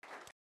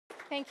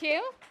Thank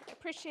you.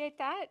 Appreciate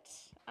that.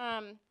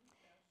 Um,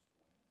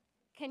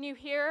 can you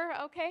hear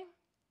okay?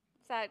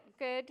 Is that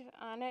good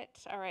on it?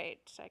 All right.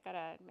 I got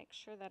to make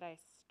sure that I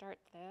start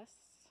this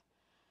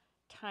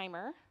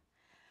timer.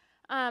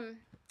 Um,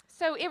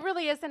 so it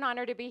really is an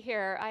honor to be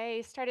here.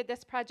 I started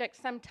this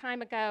project some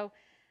time ago,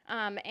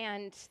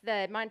 and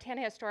the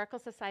Montana Historical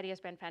Society has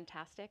been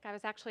fantastic. I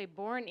was actually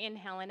born in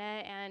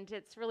Helena, and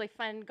it's really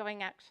fun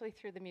going actually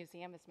through the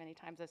museum as many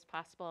times as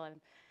possible. And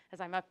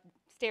as I'm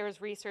upstairs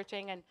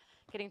researching and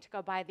getting to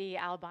go by the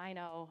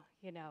albino,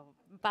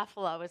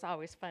 buffalo is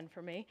always fun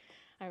for me.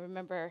 I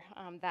remember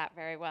that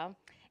very well.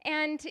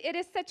 And it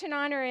is such an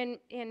honor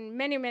in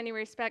many, many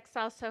respects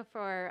also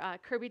for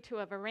Kirby to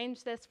have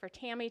arranged this, for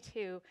Tammy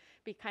to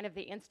be kind of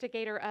the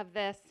instigator of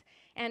this.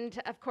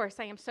 And of course,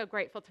 I am so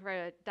grateful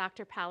to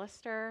Dr.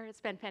 Pallister. It's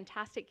been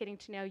fantastic getting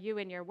to know you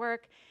and your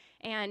work.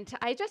 And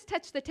I just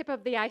touched the tip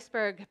of the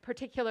iceberg,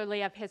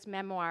 particularly of his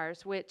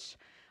memoirs, which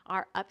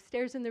are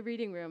upstairs in the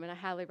reading room, and I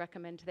highly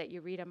recommend that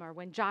you read them, or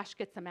when Josh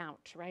gets them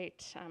out,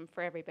 right,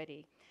 for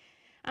everybody.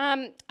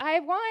 I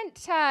want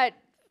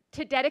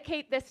to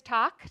dedicate this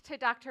talk to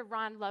Dr.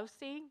 Ron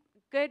Losey,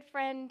 good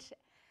friend,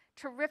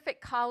 terrific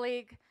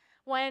colleague,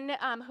 one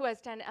who has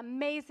done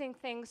amazing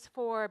things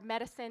for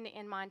medicine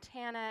in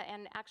Montana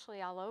and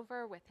actually all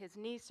over with his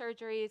knee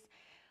surgeries,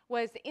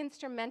 was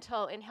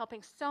instrumental in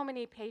helping so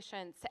many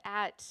patients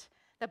at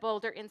the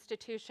Boulder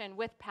Institution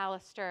with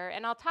Pallister.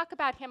 And I'll talk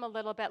about him a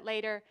little bit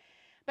later.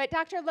 But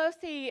Dr.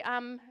 Losey,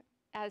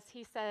 as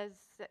he says,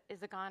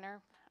 is a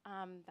goner.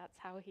 That's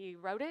how he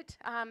wrote it.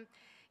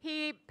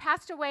 He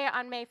passed away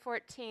on May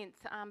 14th,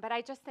 but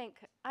I just think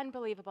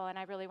unbelievable, and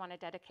I really want to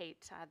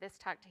dedicate this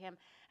talk to him,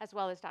 as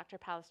well as Dr.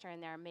 Pallister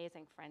and their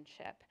amazing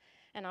friendship.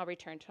 And I'll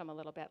return to him a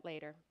little bit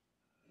later.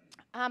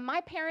 My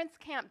parents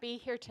can't be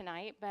here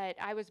tonight, but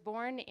I was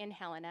born in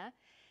Helena,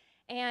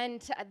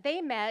 and they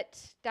met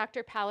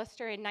Dr.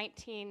 Pallister in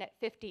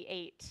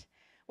 1958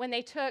 when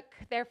they took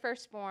their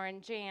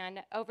firstborn, Jan,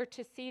 over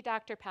to see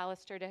Dr.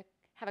 Pallister to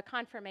have a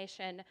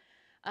confirmation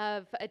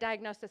of a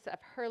diagnosis of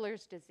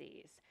Hurler's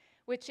disease,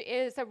 which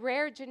is a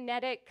rare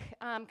genetic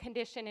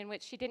condition in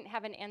which she didn't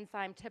have an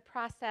enzyme to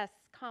process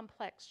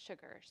complex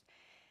sugars.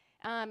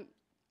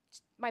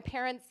 My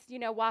parents,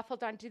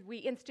 waffled on, did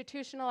we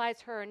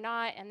institutionalize her or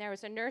not? And there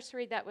was a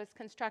nursery that was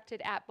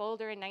constructed at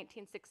Boulder in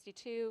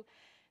 1962.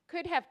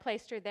 Could have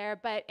placed her there,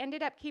 but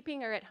ended up keeping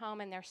her at home,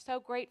 and they're so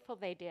grateful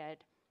they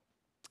did.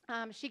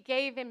 She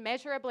gave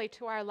immeasurably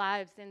to our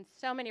lives in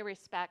so many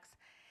respects,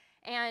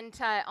 and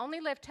only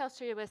lived till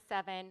she was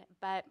 7,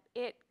 but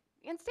it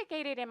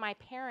instigated in my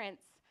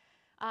parents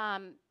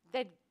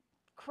the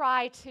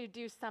cry to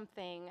do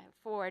something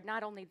for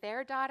not only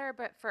their daughter,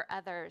 but for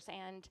others.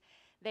 And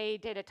they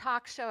did a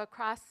talk show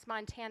across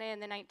Montana in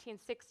the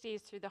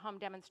 1960s through the home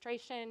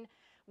demonstration,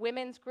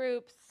 women's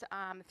groups,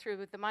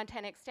 through the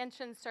Montana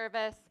Extension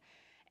Service,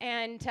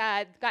 and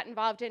got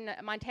involved in the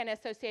Montana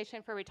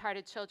Association for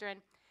Retarded Children.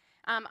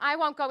 I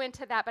won't go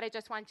into that, but I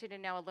just want you to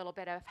know a little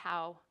bit of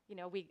how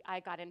I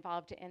got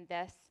involved in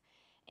this.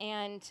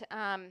 And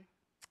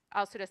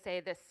also to say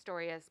this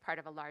story is part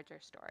of a larger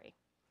story.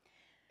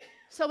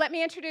 So let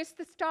me introduce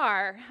the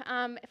star.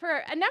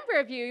 For a number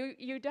of you,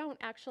 you don't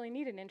actually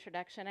need an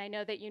introduction. I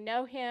know that you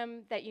know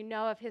him, that you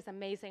know of his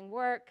amazing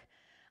work,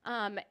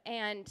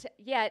 and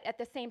yet at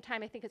the same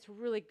time, I think it's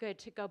really good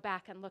to go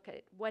back and look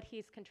at what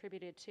he's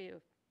contributed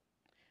to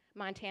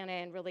Montana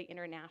and really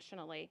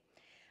internationally.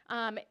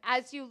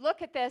 As you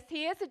look at this,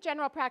 he is a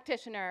general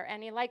practitioner,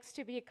 and he likes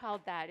to be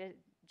called that, a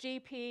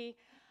GP.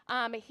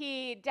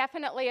 He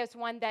definitely is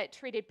one that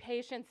treated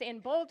patients in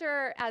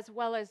Boulder as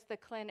well as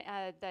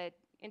the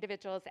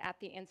individuals at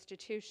the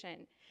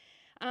institution.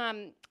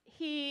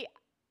 He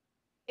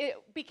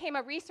became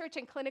a research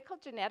and clinical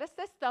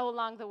geneticist, though,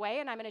 along the way,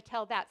 and I'm going to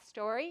tell that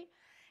story.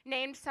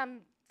 Named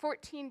some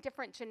 14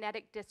 different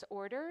genetic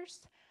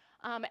disorders,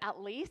 at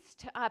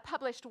least.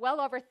 Published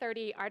well over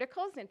 30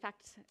 articles. In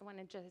fact, one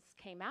just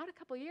came out a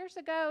couple years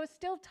ago.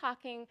 Still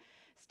talking,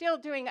 still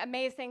doing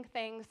amazing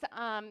things.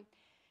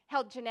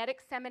 Held genetic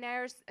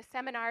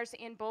seminars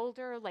in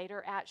Boulder,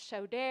 later at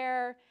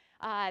Chaudère.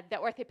 The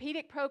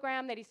orthopedic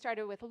program that he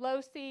started with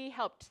Losey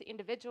helped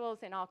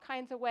individuals in all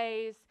kinds of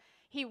ways.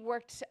 He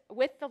worked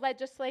with the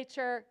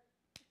legislature,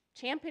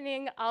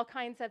 championing all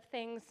kinds of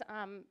things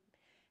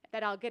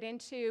that I'll get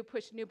into,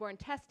 pushed newborn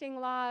testing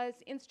laws,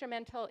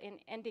 instrumental in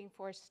ending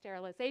forced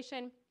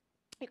sterilization.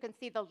 You can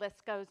see the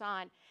list goes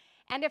on.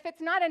 And if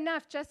it's not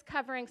enough just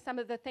covering some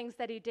of the things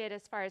that he did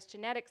as far as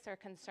genetics are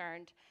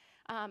concerned,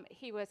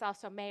 he was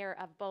also mayor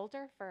of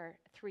Boulder for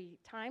 3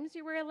 times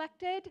you were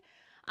elected.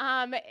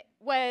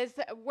 Was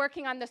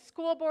working on the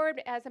school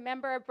board as a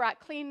member, brought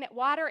clean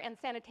water and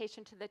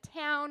sanitation to the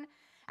town,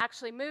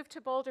 actually moved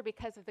to Boulder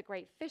because of the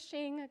great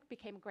fishing,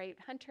 became a great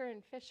hunter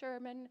and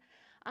fisherman,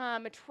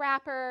 a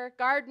trapper,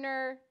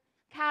 gardener,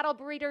 cattle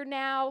breeder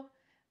now.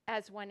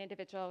 As one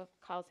individual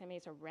calls him,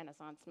 he's a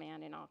Renaissance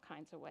man in all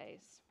kinds of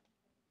ways.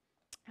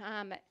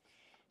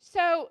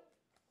 So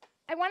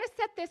I want to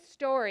set this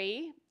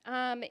story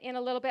in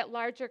a little bit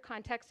larger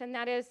context, and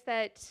that is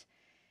that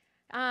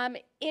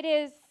It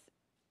is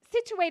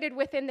situated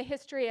within the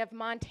history of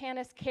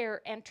Montana's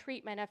care and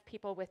treatment of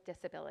people with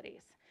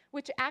disabilities,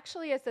 which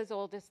actually is as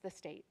old as the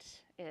state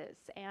is.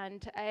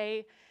 And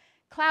a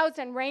Clouds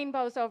and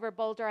Rainbows Over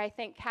Boulder, I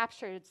think,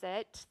 captures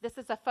it. This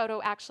is a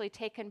photo actually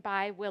taken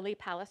by Willie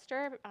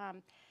Pallister,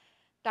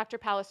 Dr.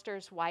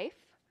 Pallister's wife,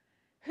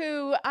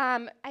 who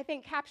I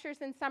think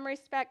captures in some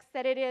respects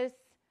that it is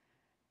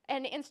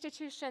an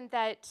institution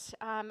that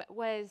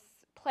was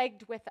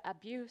plagued with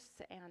abuse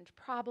and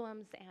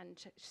problems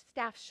and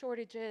staff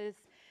shortages.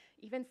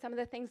 Even some of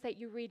the things that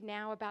you read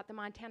now about the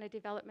Montana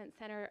Development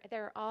Center,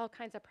 there are all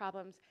kinds of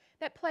problems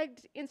that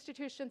plagued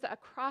institutions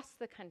across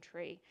the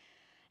country.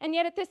 And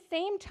yet at the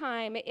same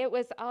time, it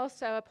was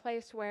also a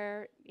place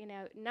where,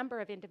 a number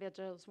of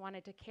individuals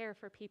wanted to care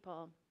for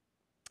people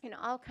in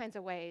all kinds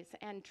of ways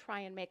and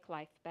try and make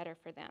life better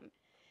for them.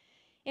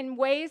 In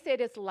ways,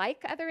 it is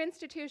like other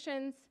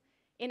institutions.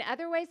 In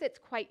other ways, it's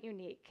quite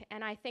unique.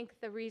 And I think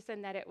the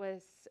reason that it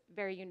was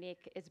very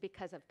unique is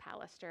because of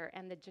Pallister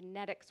and the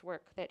genetics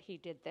work that he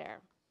did there.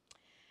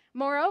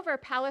 Moreover,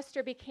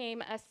 Pallister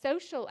became a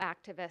social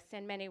activist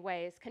in many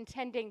ways,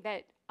 contending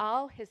that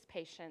all his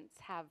patients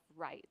have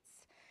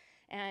rights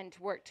and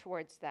worked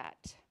towards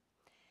that.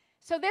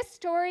 So this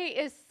story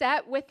is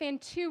set within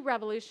two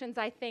revolutions,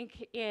 I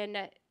think,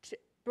 in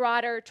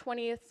broader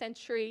 20th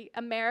century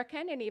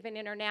American and even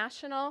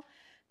international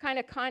kind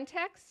of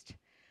context.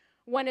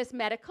 One is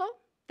medical,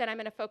 that I'm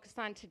going to focus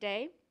on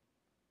today,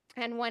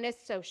 and one is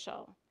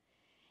social.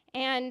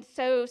 And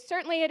so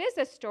certainly it is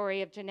a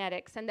story of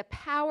genetics and the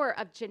power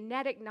of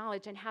genetic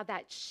knowledge and how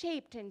that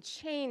shaped and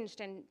changed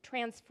and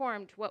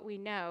transformed what we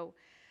know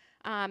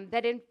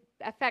that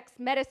affects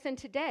medicine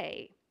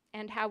today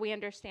and how we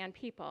understand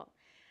people.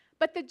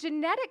 But the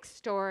genetic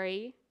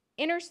story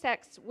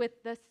intersects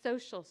with the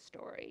social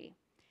story,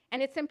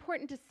 and it's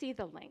important to see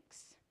the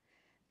links.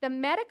 The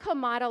medical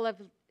model of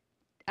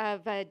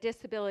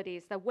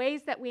disabilities, the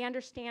ways that we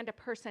understand a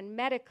person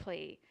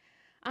medically,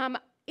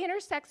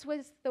 intersects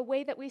with the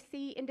way that we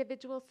see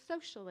individuals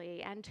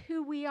socially and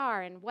who we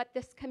are and what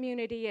this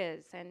community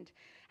is and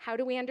how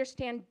do we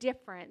understand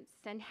difference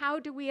and how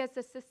do we as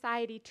a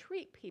society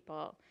treat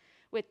people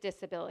with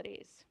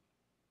disabilities.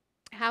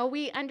 How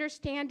we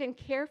understand and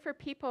care for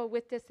people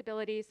with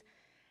disabilities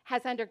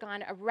has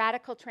undergone a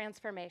radical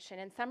transformation.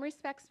 In some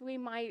respects, we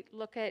might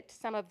look at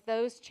some of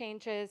those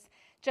changes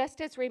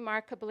just as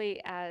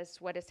remarkably as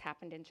what has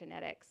happened in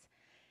genetics.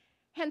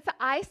 Hence,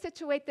 I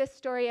situate this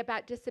story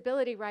about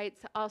disability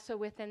rights also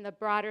within the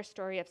broader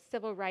story of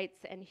civil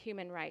rights and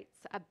human rights,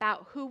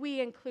 about who we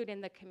include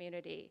in the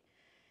community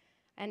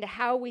and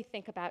how we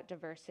think about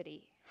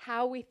diversity,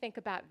 how we think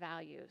about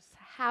values,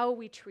 how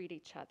we treat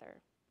each other.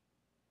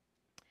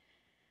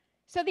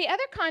 So the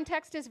other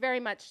context is very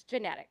much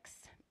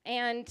genetics.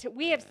 And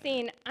we have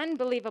seen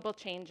unbelievable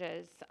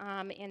changes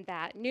in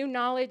that. New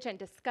knowledge and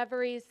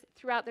discoveries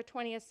throughout the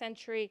 20th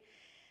century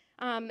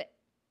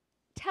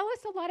tell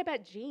us a lot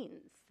about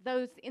genes.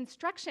 Those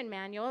instruction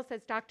manuals,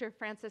 as Dr.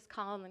 Francis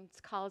Collins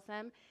calls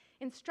them,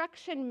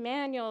 instruction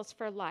manuals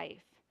for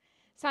life.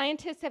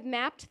 Scientists have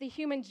mapped the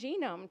human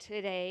genome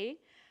today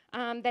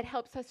that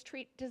helps us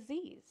treat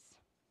disease.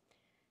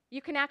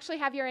 You can actually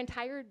have your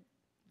entire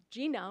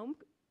genome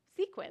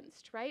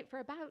sequenced, right, for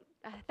about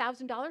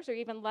 $1,000 or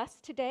even less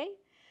today.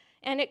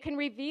 And it can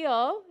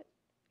reveal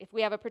if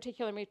we have a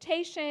particular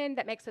mutation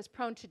that makes us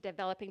prone to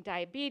developing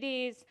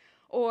diabetes,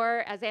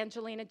 or as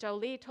Angelina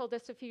Jolie told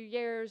us a few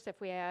years,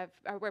 if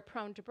we're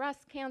prone to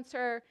breast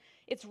cancer.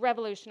 It's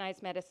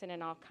revolutionized medicine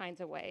in all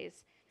kinds of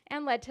ways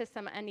and led to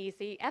some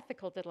uneasy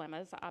ethical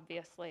dilemmas,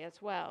 obviously,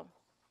 as well.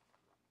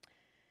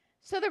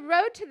 So the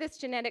road to this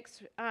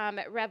genetics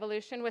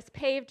revolution was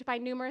paved by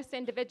numerous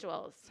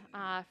individuals,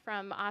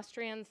 from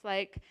Austrians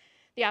like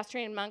the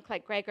Austrian monk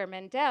like Gregor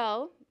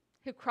Mendel,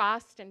 who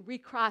crossed and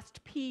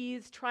recrossed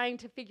peas, trying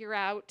to figure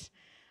out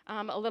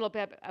a little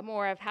bit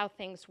more of how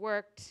things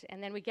worked.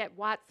 And then we get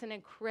Watson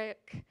and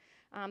Crick,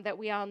 that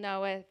we all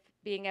know of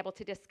being able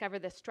to discover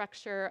the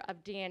structure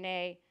of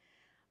DNA,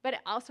 but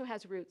it also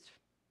has roots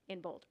in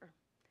Boulder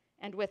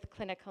and with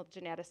clinical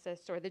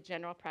geneticists or the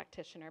general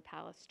practitioner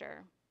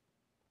Pallister.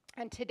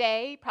 And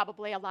today,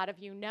 probably a lot of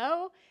you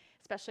know,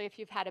 especially if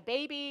you've had a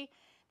baby,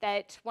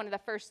 that one of the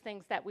first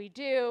things that we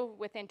do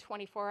within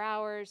 24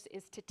 hours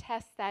is to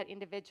test that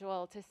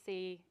individual to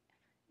see,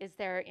 is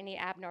there any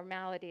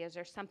abnormality? Is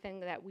there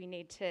something that we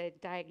need to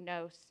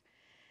diagnose?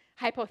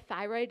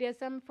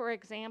 Hypothyroidism, for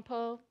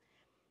example,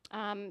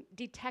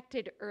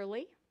 detected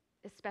early,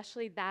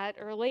 especially that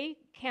early,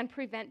 can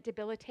prevent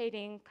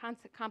debilitating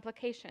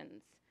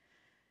complications.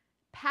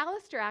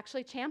 Pallister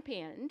actually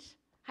championed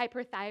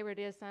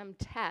hyperthyroidism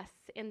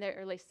tests in the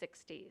early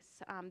 60s.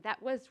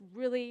 That was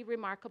really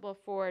remarkable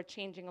for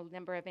changing a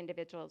number of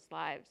individuals'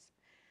 lives.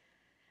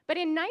 But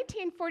in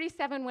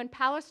 1947, when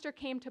Pallister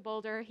came to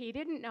Boulder, he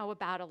didn't know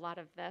about a lot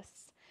of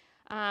this.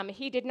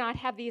 He did not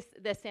have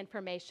this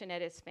information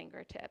at his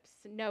fingertips.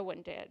 No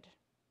one did.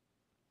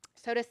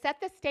 So to set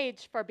the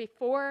stage for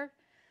before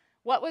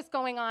what was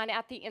going on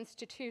at the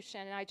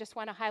institution, and I just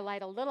want to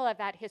highlight a little of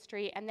that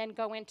history and then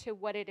go into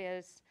what it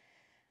is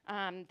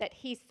that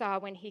he saw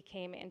when he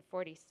came in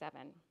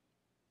 47.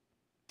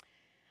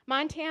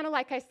 Montana,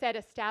 like I said,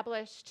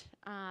 established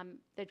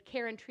the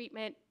care and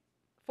treatment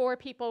for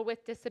people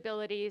with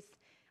disabilities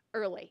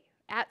early,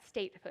 at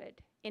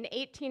statehood. In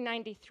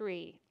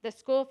 1893, the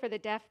School for the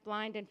Deaf,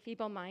 Blind, and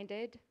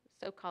Feeble-Minded,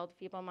 so-called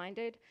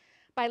feeble-minded,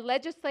 by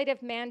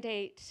legislative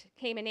mandate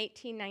came in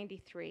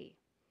 1893.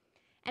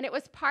 And it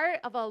was part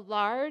of a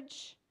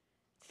large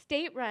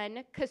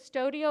state-run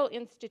custodial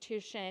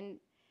institution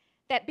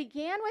that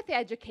began with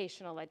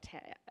educational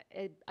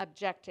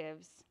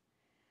objectives,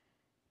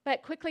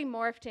 but quickly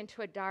morphed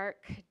into a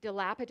dark,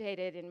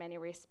 dilapidated in many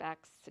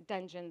respects,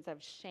 dungeons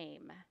of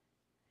shame.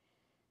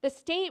 The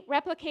state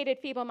replicated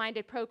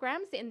feeble-minded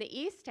programs in the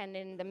East and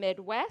in the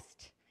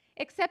Midwest,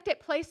 except it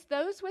placed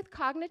those with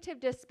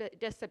cognitive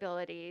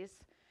disabilities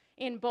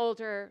in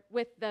Boulder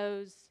with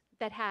those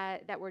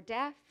that were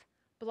deaf,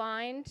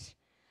 blind,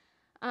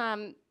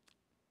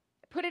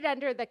 put it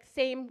under the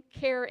same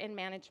care and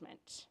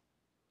management.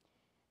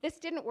 This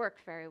didn't work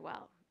very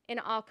well in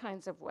all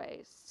kinds of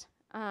ways.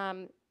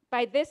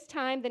 By this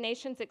time, the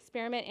nation's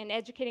experiment in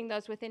educating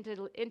those with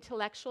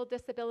intellectual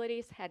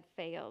disabilities had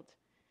failed.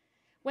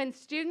 When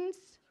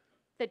students,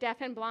 the deaf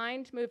and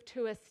blind, moved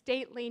to a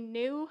stately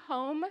new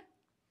home,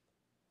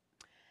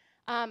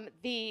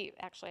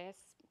 actually, I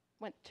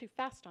went too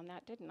fast on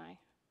that, didn't I?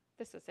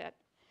 This is it.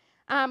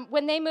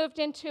 When they moved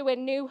into a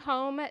new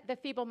home, the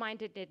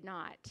feeble-minded did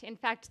not. In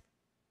fact,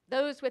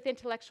 those with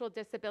intellectual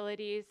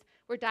disabilities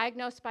were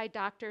diagnosed by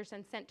doctors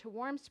and sent to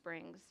Warm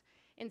Springs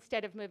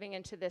instead of moving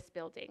into this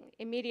building.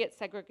 Immediate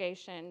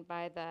segregation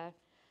by the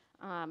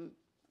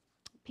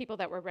people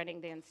that were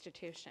running the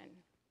institution.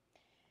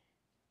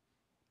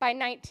 By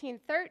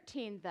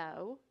 1913,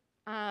 though,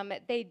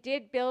 they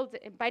did build,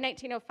 by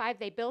 1905,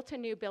 they built a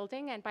new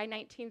building, and by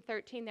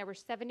 1913, there were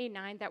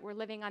 79 that were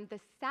living on the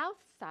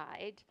south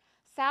side,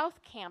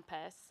 south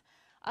campus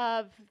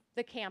of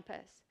the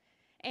campus.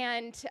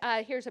 And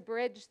here's a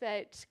bridge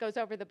that goes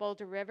over the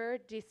Boulder River,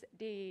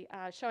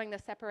 showing the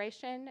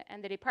separation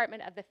and the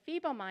Department of the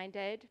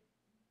Feeble-Minded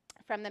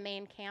from the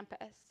main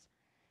campus.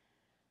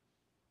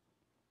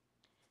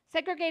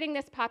 Segregating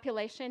this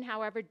population,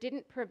 however,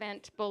 didn't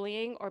prevent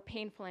bullying or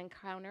painful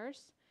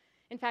encounters.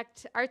 In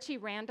fact, Archie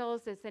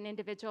Randalls is an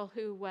individual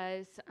who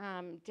was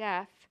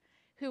deaf,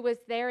 who was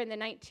there in the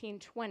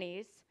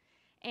 1920s,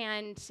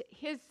 and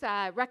his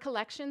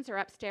recollections are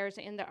upstairs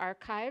in the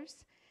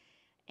archives.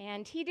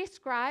 And he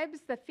describes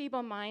the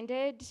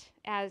feeble-minded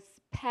as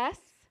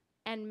pests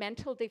and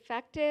mental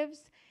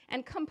defectives,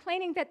 and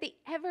complaining that the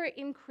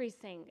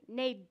ever-increasing,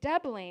 nay,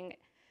 doubling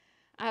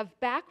of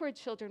backward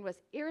children was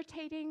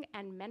irritating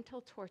and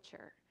mental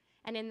torture.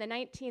 And in the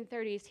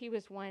 1930s, he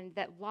was one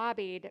that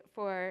lobbied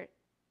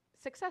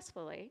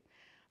successfully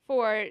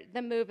for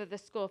the move of the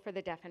School for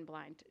the Deaf and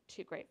Blind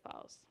to Great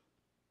Falls.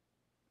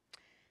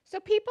 So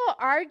people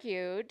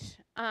argued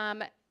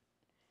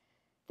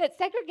that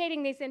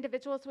segregating these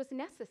individuals was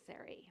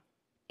necessary.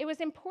 It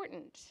was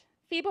important.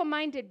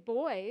 Feeble-minded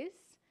boys,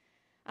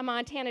 a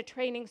Montana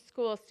training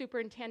school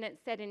superintendent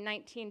said in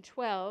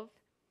 1912,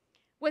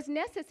 was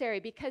necessary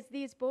because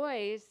these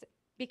boys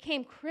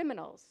became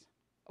criminals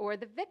or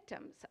the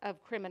victims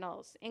of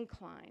criminals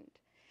inclined.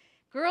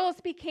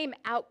 Girls became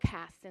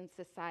outcasts in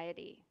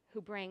society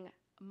who bring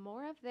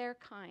more of their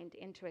kind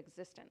into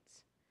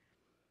existence.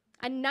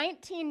 A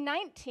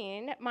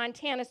 1919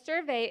 Montana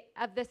survey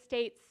of the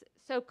state's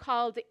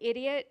so-called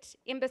idiot,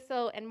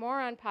 imbecile, and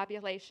moron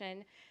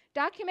population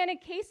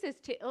documented cases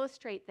to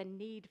illustrate the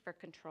need for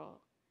control.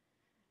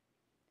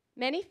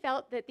 Many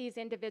felt that these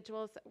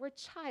individuals were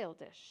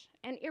childish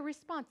and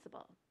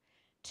irresponsible,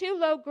 too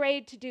low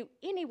grade to do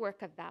any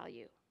work of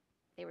value.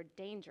 They were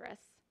dangerous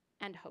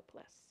and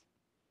hopeless.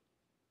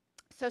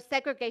 So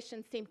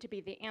segregation seemed to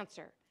be the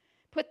answer.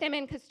 Put them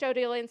in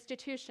custodial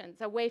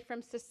institutions away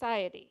from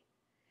society.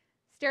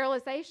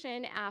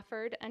 Sterilization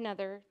offered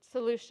another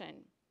solution.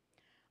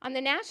 On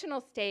the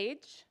national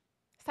stage,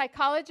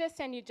 psychologist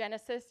and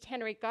eugenicist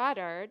Henry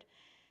Goddard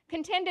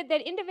contended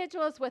that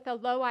individuals with a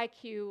low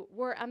IQ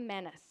were a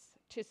menace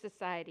to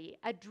society,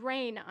 a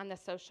drain on the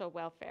social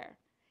welfare.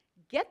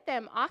 Get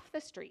them off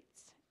the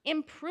streets.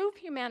 Improve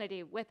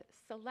humanity with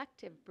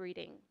selective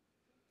breeding.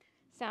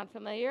 Sound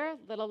familiar?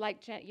 Little like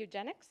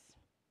eugenics?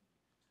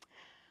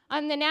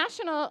 On the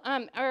national,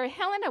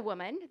 Helena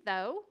Woman,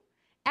 though,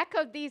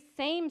 echoed these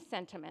same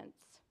sentiments.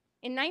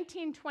 In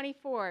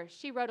 1924,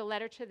 she wrote a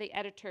letter to the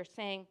editor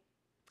saying,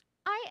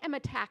 "I am a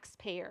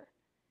taxpayer.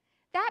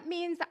 That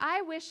means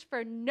I wish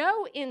for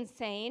no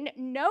insane,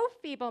 no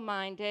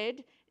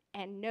feeble-minded,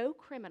 and no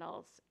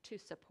criminals to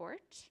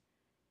support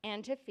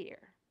and to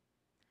fear.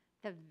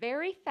 The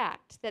very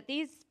fact that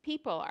these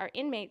people are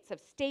inmates of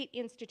state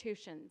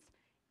institutions,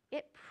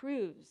 it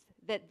proves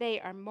that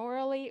they are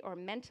morally or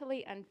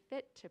mentally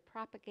unfit to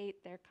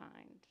propagate their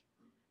kind."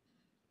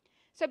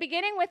 So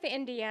beginning with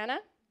Indiana,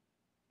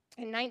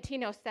 in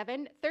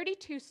 1907,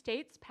 32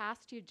 states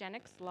passed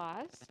eugenics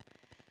laws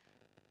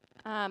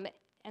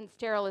and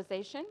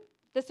sterilization.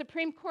 The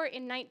Supreme Court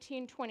in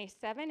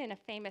 1927, in a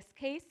famous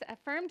case,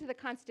 affirmed the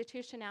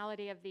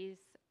constitutionality of these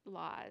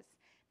laws.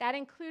 That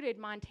included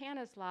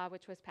Montana's law,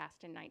 which was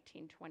passed in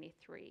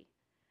 1923.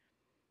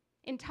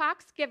 In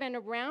talks given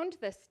around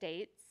the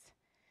states,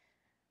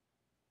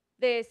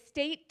 the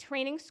state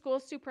training school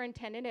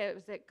superintendent,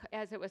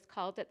 as it was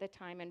called at the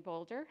time in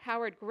Boulder,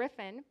 Howard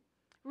Griffin,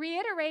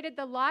 reiterated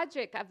the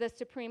logic of the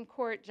Supreme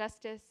Court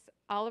Justice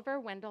Oliver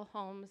Wendell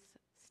Holmes'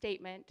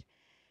 statement,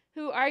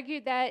 who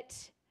argued that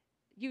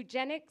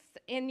eugenics,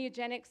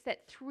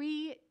 that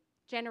 3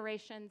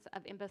 generations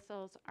of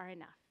imbeciles are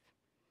enough.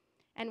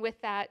 And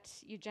with that,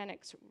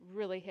 eugenics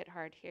really hit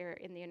hard here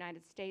in the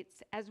United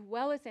States, as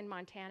well as in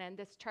Montana. And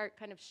this chart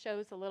kind of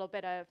shows a little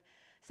bit of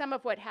some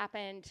of what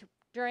happened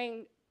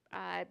during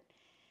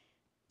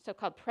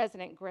so-called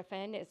President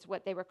Griffin, is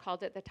what they were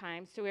called at the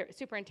time. So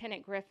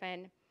Superintendent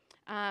Griffin,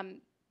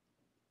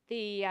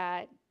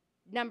 the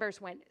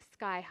numbers went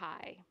sky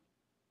high.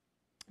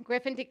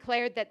 Griffin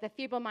declared that the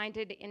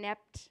feeble-minded,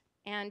 inept,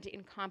 and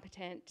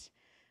incompetent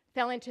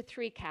fell into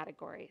 3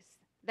 categories: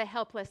 the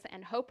helpless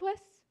and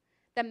hopeless,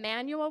 the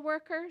manual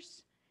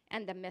workers,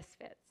 and the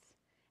misfits.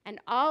 And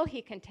all,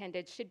 he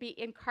contended, should be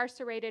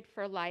incarcerated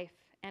for life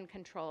and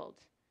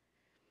controlled.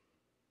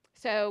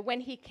 So when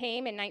he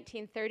came in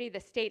 1930, the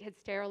state had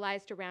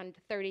sterilized around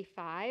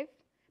 35.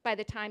 By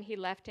the time he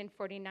left in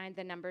 49,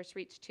 the numbers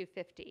reached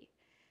 250.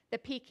 The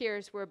peak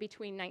years were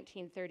between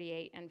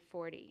 1938 and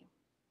 40.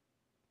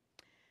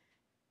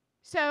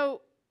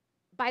 So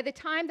by the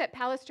time that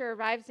Pallister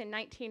arrives in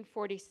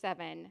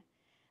 1947,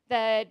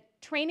 the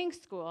training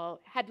school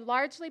had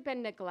largely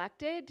been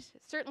neglected.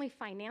 Certainly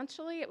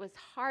financially, it was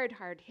hard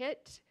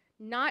hit,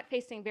 not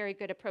facing very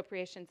good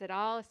appropriations at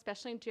all,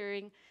 especially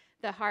during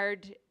the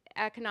hard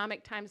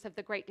economic times of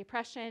the Great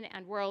Depression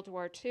and World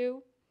War II.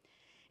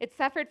 It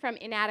suffered from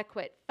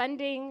inadequate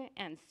funding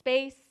and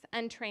space,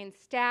 untrained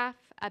staff,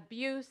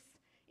 abuse,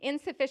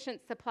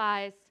 insufficient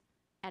supplies,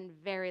 and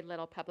very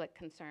little public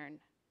concern.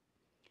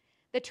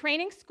 The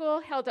training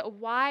school held a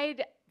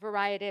wide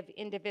variety of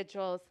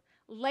individuals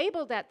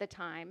labeled at the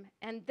time,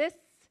 and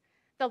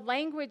the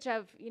language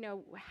of,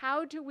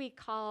 how do we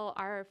call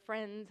our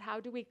friends? How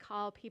do we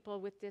call people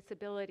with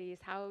disabilities?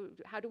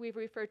 How do we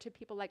refer to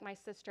people like my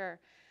sister?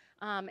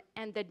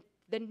 And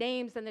the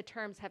names and the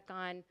terms have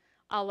gone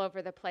all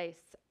over the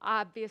place,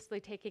 obviously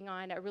taking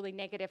on a really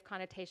negative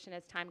connotation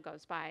as time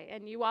goes by.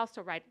 And you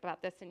also write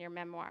about this in your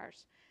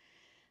memoirs.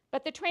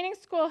 But the training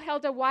school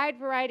held a wide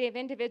variety of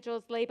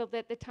individuals labeled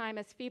at the time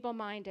as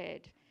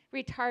feeble-minded,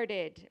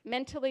 retarded,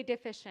 mentally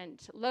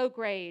deficient,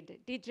 low-grade,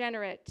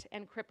 degenerate,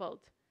 and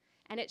crippled.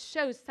 And it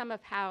shows some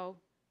of how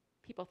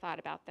people thought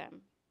about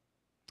them.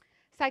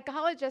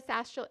 Psychologists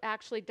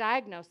actually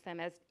diagnosed them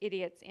as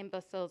idiots,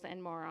 imbeciles,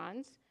 and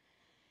morons.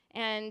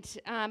 And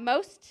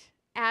most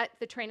at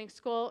the training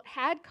school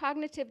had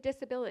cognitive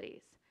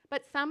disabilities,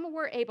 but some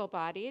were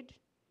able-bodied,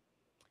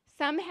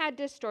 some had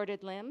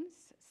distorted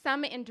limbs,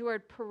 some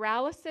endured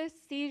paralysis,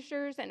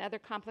 seizures, and other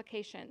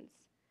complications.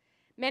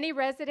 Many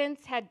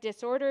residents had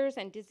disorders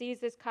and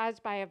diseases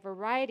caused by a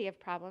variety of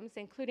problems,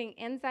 including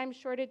enzyme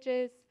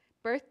shortages,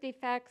 birth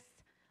defects,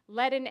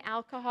 lead and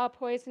alcohol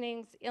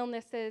poisonings,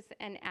 illnesses,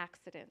 and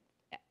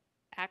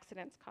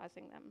accidents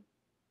causing them.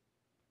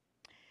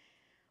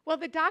 Well,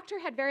 the doctor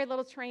had very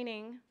little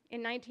training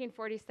in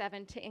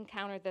 1947 to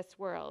encounter this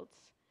world.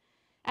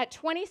 At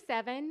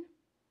 27,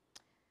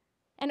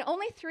 and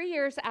only 3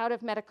 years out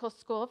of medical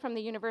school from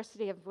the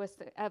University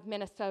of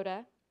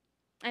Minnesota,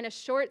 and a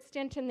short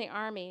stint in the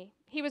Army,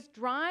 he was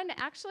drawn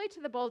actually to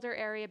the Boulder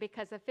area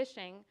because of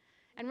fishing,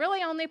 and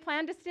really only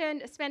planned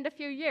to spend a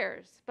few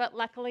years, but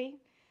luckily,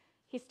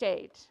 he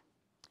stayed.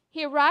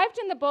 He arrived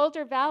in the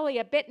Boulder Valley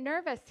a bit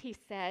nervous, he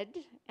said,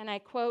 and I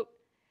quote,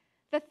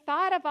 "The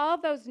thought of all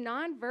those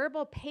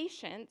nonverbal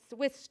patients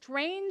with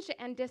strange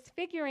and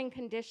disfiguring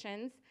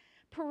conditions,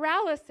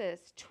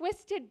 paralysis,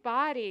 twisted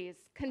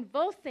bodies,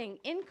 convulsing,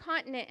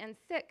 incontinent, and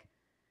sick,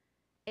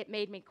 it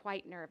made me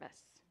quite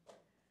nervous."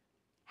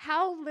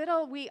 How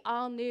little we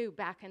all knew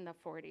back in the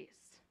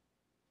 40s.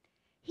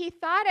 He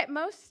thought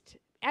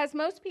as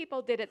most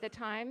people did at the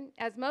time,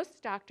 as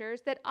most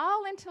doctors, that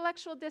all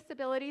intellectual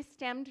disabilities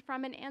stemmed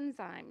from an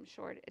enzyme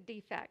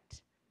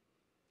defect.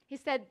 He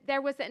said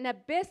there was an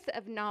abyss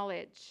of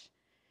knowledge,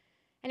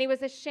 and he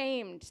was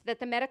ashamed that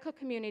the medical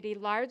community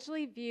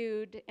largely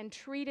viewed and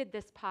treated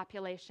this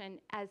population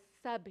as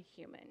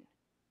subhuman.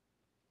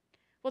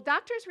 Well,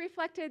 doctors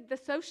reflected the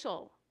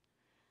social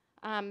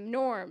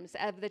norms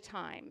of the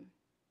time,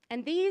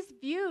 and these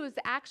views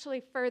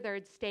actually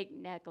furthered state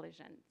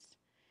negligence.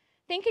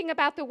 Thinking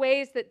about the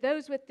ways that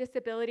those with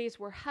disabilities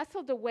were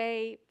hustled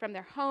away from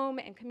their home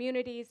and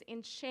communities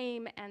in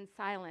shame and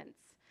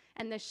silence,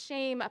 and the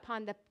shame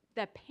upon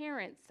the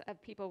parents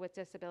of people with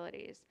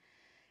disabilities,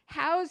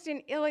 housed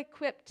in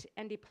ill-equipped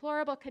and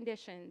deplorable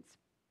conditions,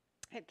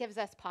 it gives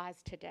us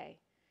pause today.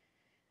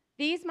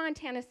 These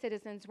Montana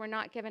citizens were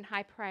not given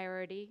high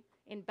priority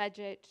in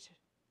budget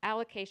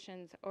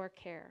allocations or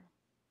care.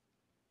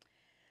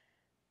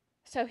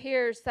 So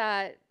here's,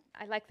 I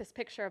like this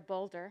picture of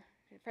Boulder,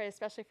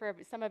 especially for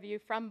some of you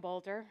from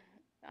Boulder.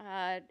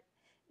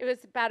 It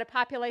was about a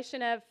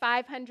population of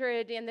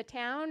 500 in the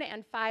town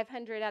and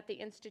 500 at the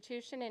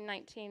institution in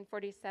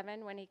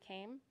 1947 when he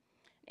came. An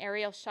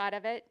aerial shot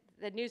of it.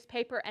 The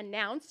newspaper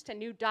announced a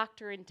new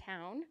doctor in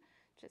town,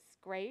 which is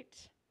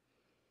great.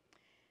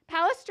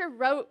 Pallister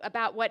wrote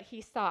about what he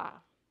saw.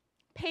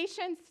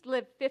 Patients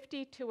live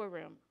 50 to a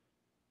room.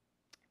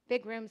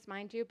 Big rooms,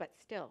 mind you, but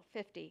still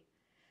 50.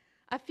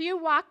 A few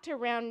walked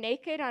around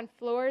naked on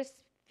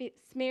floors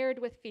smeared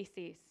with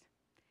feces.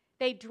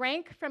 They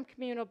drank from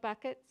communal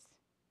buckets.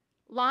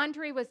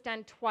 Laundry was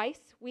done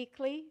twice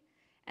weekly,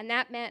 and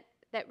that meant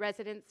that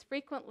residents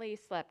frequently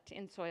slept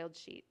in soiled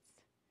sheets.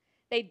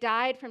 They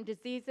died from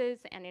diseases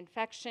and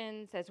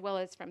infections, as well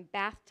as from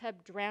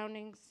bathtub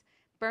drownings,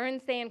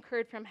 burns they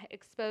incurred from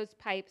exposed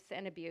pipes,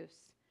 and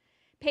abuse.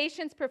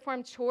 Patients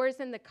performed chores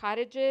in the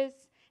cottages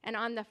and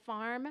on the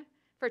farm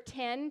for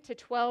 10 to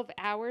 12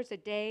 hours a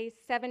day,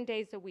 7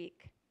 days a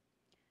week.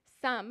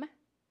 Some,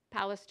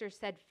 Pallister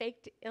said,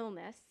 faked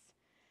illness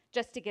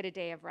just to get a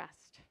day of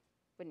rest,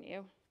 wouldn't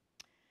you?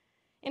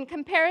 In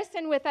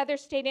comparison with other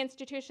state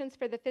institutions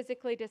for the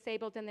physically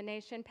disabled in the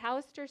nation,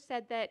 Pallister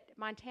said that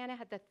Montana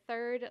had the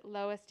third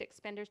lowest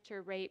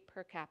expenditure rate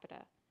per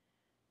capita.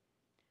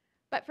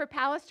 But for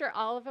Pallister,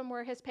 all of them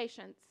were his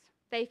patients.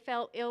 They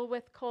fell ill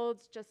with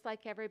colds just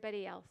like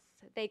everybody else.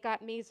 They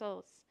got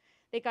measles.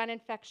 They got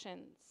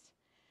infections.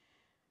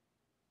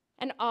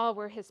 And all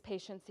were his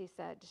patients, he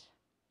said.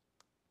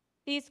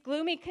 These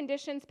gloomy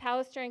conditions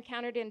Pallister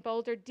encountered in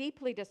Boulder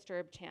deeply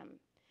disturbed him.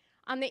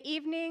 On the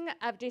evening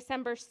of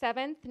December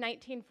 7th,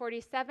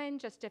 1947,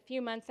 just a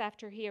few months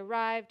after he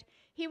arrived,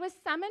 he was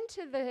summoned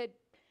to the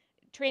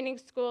training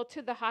school,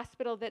 to the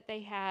hospital that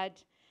they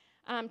had,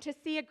 to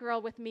see a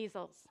girl with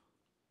measles.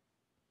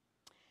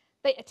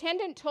 The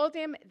attendant told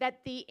him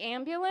that the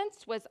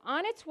ambulance was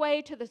on its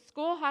way to the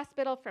school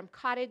hospital from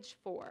Cottage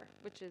 4,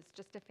 which is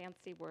just a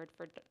fancy word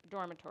for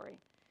dormitory.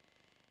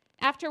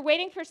 After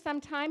waiting for some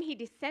time, he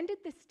descended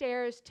the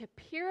stairs to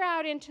peer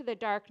out into the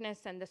darkness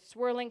and the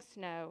swirling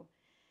snow.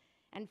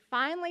 And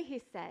finally, he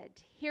said,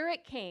 here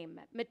it came,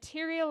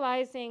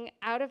 materializing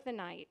out of the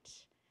night.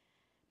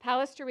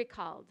 Pallister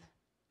recalled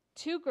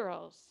 2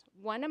 girls,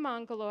 one a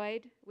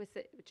mongoloid,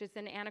 which is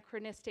an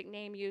anachronistic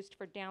name used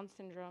for Down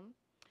syndrome.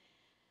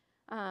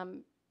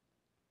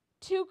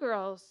 2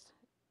 girls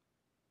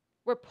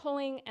were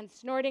pulling and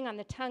snorting on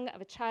the tongue of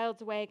a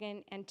child's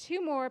wagon, and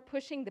 2 more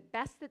pushing the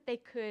best that they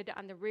could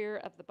on the rear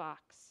of the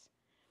box.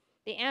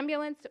 The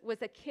ambulance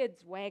was a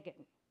kid's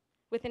wagon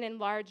with an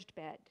enlarged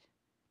bed,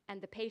 and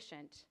the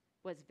patient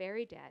was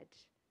very dead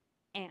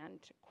and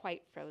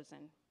quite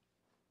frozen.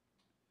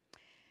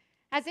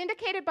 As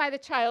indicated by the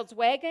child's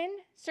wagon,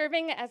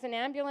 serving as an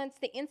ambulance,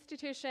 the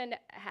institution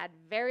had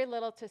very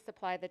little to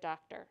supply the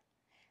doctor.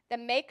 The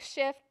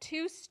makeshift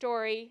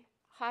 2-story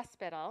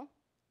hospital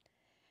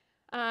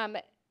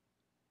had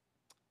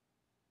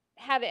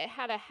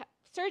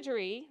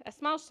a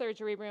small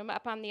surgery room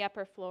up on the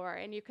upper floor,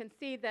 and you can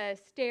see the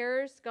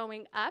stairs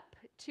going up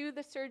to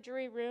the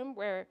surgery room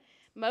where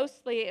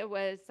mostly it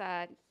was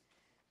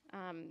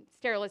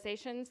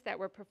sterilizations that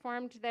were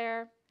performed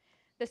there.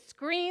 The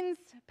screens,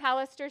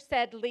 Pallister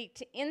said,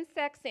 leaked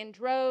insects in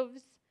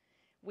droves.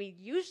 We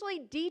usually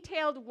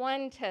detailed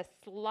one to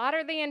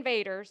slaughter the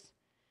invaders.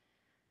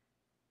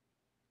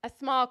 A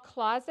small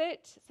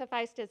closet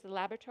sufficed as a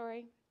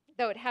laboratory,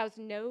 though it housed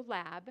no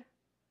lab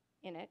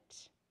in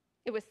it.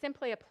 It was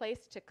simply a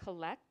place to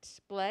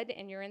collect blood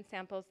and urine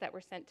samples that were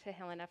sent to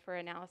Helena for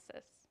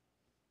analysis.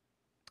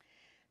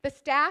 The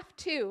staff,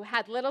 too,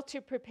 had little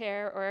to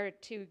prepare or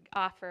to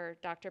offer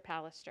Dr.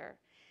 Pallister.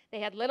 They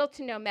had little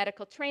to no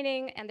medical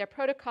training, and their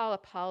protocol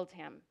appalled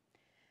him.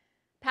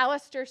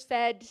 Pallister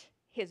said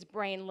his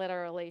brain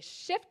literally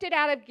shifted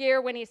out of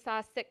gear when he saw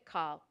a sick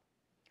call.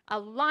 A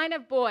line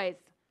of boys,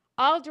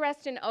 all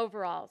dressed in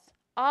overalls,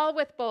 all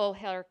with bowl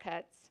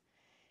haircuts,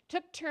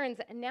 took turns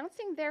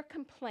announcing their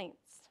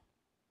complaints.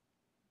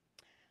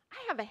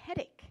 I have a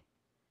headache.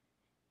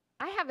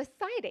 I have a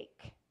side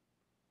ache.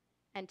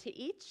 And to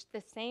each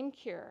the same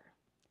cure.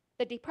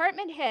 The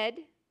department head,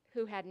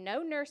 who had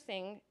no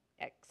nursing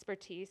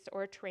expertise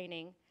or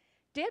training,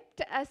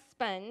 dipped a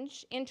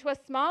sponge into a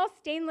small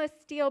stainless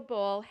steel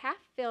bowl half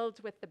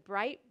filled with the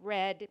bright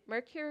red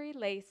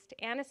mercury-laced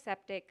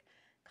antiseptic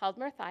called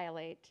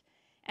merthiolate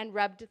and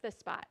rubbed the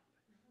spot.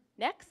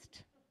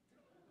 Next.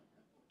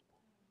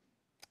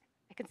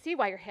 I can see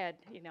why your head,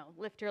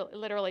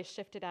 literally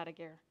shifted out of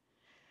gear.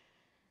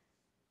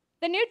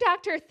 The new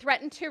doctor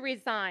threatened to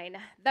resign,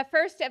 the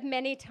first of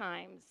many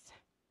times.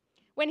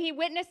 When he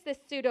witnessed this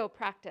pseudo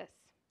practice,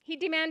 he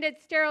demanded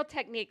sterile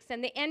techniques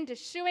and the end to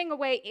shooing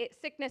away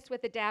sickness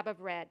with a dab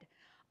of red.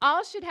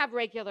 All should have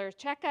regular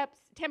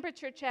checkups,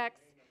 temperature checks.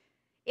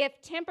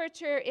 If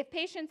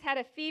patients had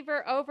a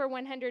fever over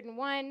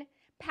 101,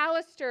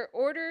 Pallister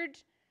ordered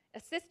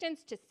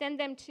assistants to send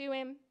them to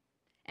him.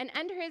 And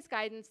under his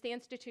guidance, the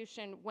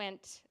institution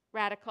went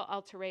radical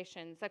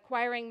alterations,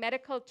 acquiring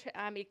medical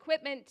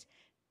equipment,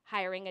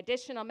 hiring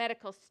additional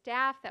medical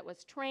staff that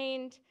was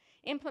trained,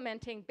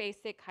 implementing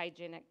basic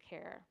hygienic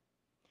care.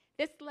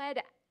 This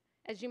led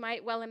as you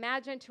might well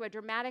imagine, to a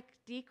dramatic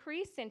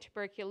decrease in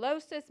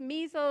tuberculosis,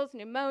 measles,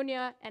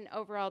 pneumonia, and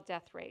overall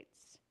death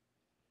rates.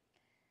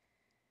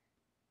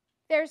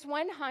 There's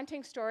one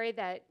haunting story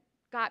that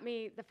got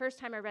me the first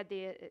time I read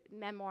the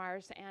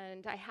memoirs,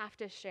 and I have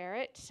to share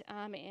it.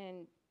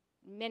 And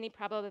many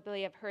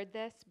probably have heard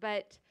this,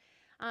 but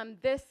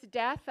this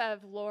death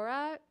of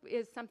Laura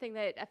is something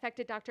that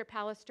affected Dr.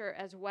 Pallister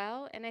as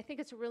well, and I think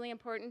it's really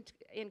important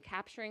in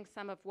capturing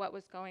some of what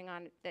was going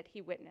on that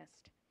he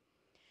witnessed.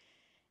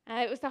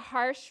 It was the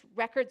harsh,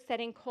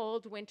 record-setting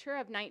cold winter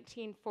of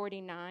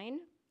 1949,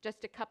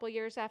 just a couple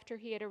years after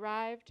he had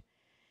arrived.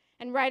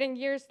 And writing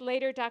years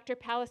later, Dr.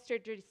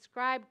 Pallister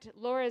described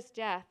Laura's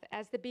death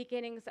as the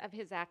beginnings of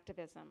his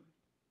activism.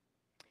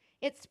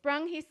 It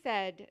sprung, he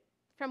said,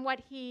 from what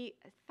he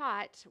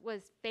thought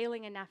was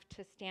failing enough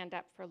to stand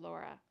up for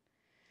Laura.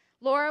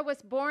 Laura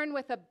was born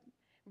with a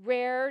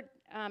rare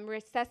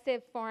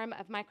recessive form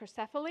of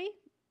microcephaly,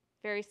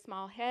 very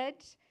small head.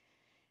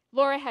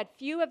 Laura had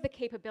few of the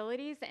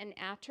capabilities and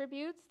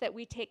attributes that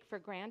we take for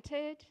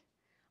granted.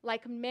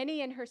 Like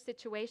many in her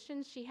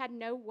situation, she had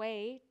no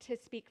way to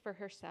speak for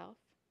herself.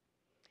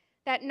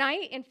 That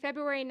night in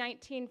February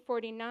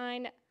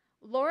 1949,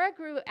 Laura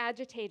grew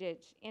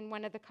agitated in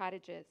one of the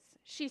cottages.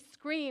 She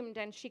screamed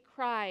and she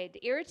cried,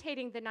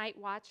 irritating the night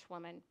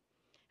watchwoman,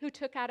 who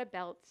took out a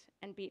belt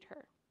and beat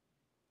her.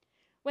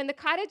 When the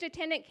cottage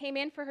attendant came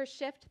in for her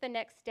shift the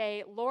next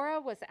day, Laura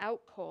was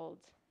out cold.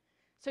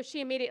 So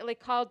she immediately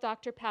called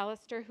Dr.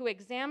 Pallister, who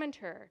examined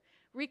her,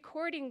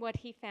 recording what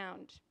he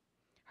found.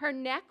 Her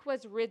neck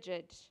was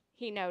rigid,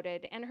 he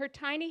noted, and her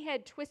tiny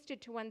head twisted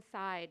to one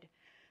side.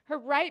 Her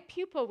right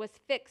pupil was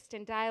fixed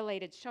and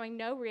dilated, showing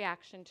no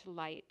reaction to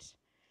light.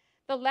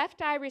 The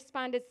left eye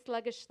responded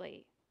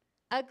sluggishly.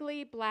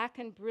 Ugly black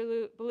and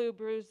blue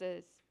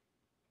bruises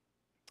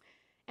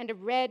and a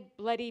red,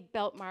 bloody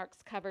belt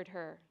marks covered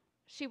her.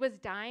 She was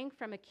dying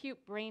from acute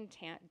brain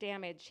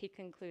damage, he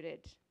concluded.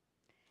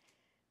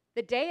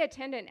 The day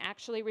attendant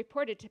actually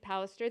reported to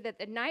Pallister that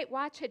the night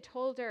watch had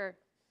told her,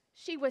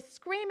 "She was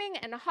screaming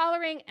and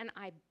hollering, and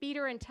I beat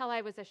her until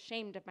I was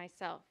ashamed of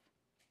myself."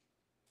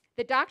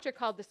 The doctor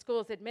called the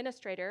school's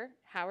administrator,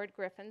 Howard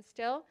Griffin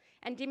still,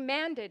 and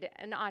demanded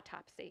an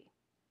autopsy.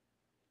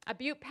 A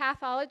Butte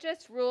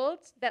pathologist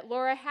ruled that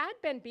Laura had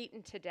been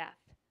beaten to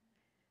death.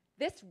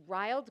 This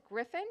riled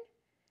Griffin,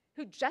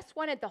 who just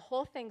wanted the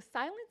whole thing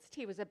silenced,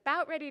 he was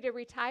about ready to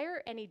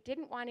retire, and he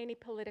didn't want any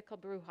political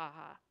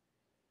brouhaha.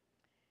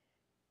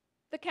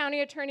 The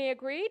county attorney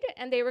agreed,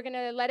 and they were going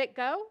to let it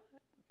go,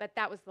 but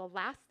that was the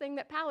last thing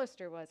that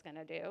Pallister was going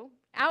to do.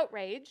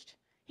 Outraged,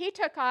 he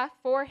took off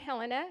for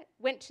Helena,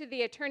 went to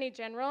the Attorney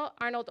General,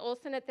 Arnold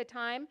Olson at the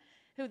time,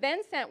 who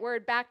then sent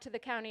word back to the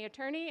county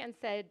attorney and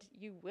said,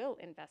 "You will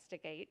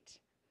investigate."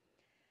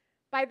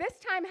 By this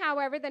time,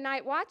 however, the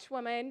night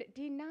watchwoman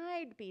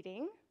denied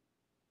beating,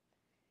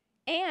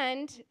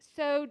 and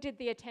so did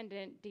the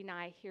attendant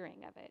deny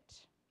hearing of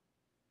it.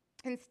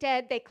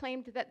 Instead, they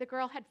claimed that the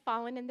girl had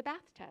fallen in the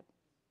bathtub.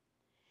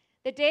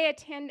 The day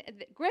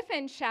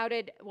Griffin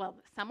shouted, "Well,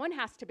 someone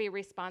has to be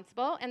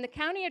responsible," and the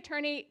county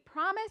attorney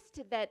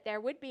promised that there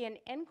would be an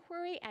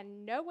inquiry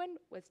and no one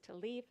was to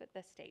leave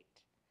the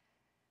state.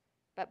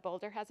 But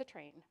Boulder has a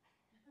train,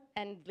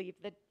 and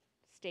leave the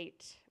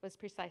state was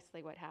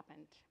precisely what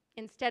happened.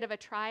 Instead of a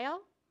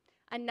trial,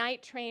 a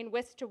night train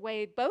whisked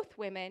away both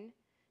women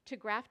to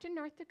Grafton,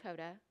 North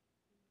Dakota,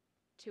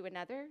 to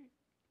another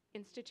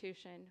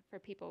institution for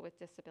people with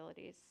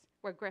disabilities,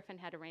 where Griffin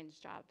had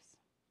arranged jobs.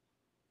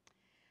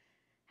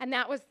 And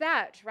that was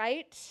that,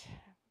 right?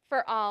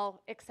 For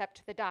all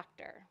except the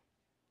doctor.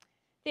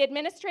 The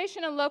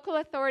administration and local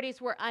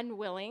authorities were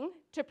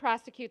unwilling to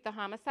prosecute the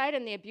homicide,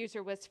 and the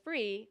abuser was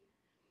free.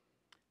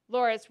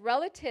 Laura's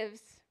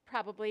relatives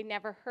probably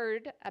never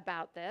heard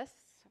about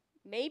this.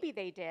 Maybe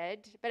they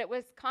did, but it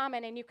was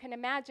common, and you can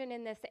imagine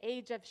in this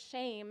age of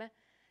shame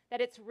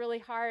that it's really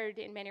hard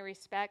in many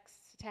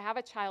respects to have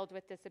a child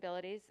with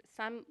disabilities.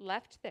 Some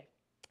left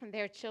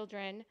their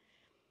children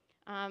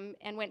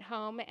and went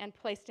home and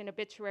placed an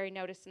obituary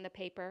notice in the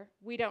paper.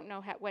 We don't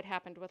know what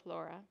happened with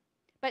Laura.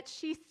 But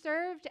she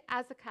served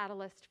as a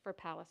catalyst for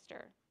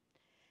Pallister.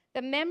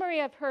 The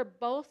memory of her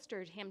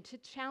bolstered him to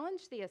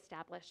challenge the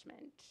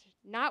establishment,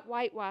 not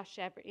whitewash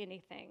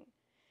anything.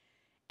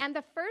 And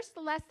the first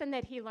lesson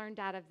that he learned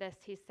out of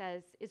this, he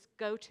says, is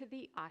go to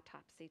the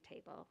autopsy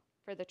table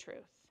for the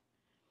truth,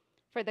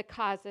 for the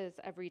causes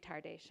of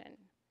retardation.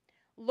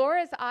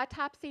 Laura's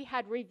autopsy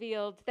had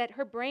revealed that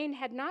her brain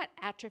had not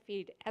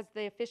atrophied as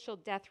the official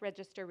death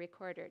register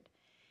recorded.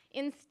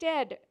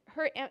 Instead,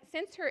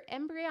 since her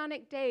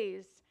embryonic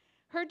days,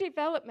 her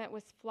development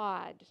was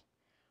flawed.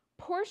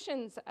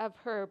 Portions of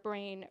her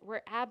brain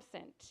were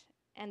absent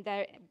and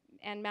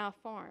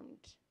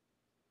malformed.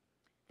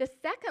 The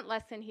second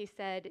lesson, he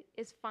said,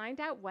 is find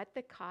out what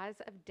the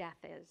cause of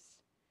death is.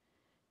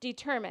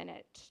 Determine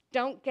it.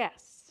 Don't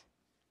guess.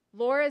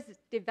 Laura's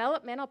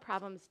developmental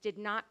problems did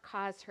not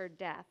cause her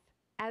death,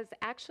 as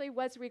actually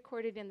was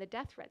recorded in the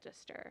death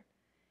register.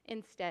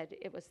 Instead,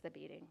 it was the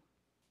beating.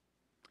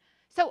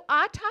 So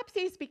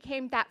autopsies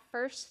became that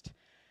first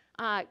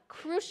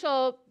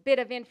crucial bit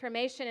of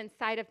information and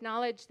side of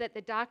knowledge that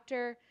the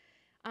doctor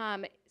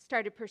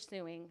started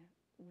pursuing.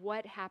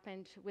 What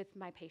happened with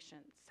my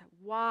patients?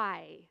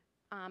 Why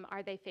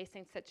are they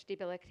facing such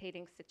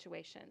debilitating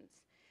situations?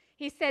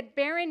 He said,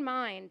 bear in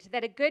mind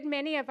that a good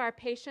many of our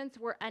patients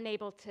were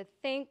unable to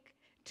think,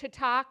 to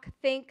talk,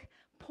 think,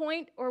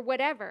 point, or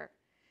whatever.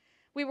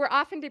 We were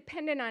often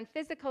dependent on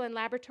physical and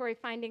laboratory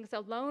findings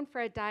alone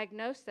for a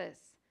diagnosis.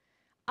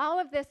 All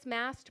of this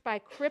masked by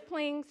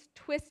crippling,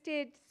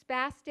 twisted,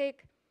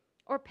 spastic,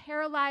 or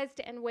paralyzed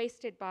and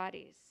wasted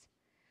bodies.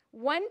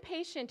 One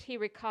patient, he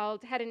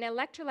recalled, had an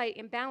electrolyte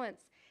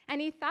imbalance,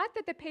 and he thought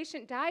that the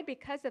patient died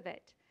because of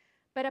it.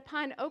 But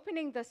upon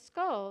opening the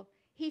skull,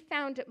 he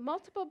found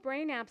multiple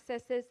brain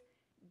abscesses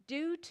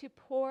due to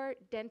poor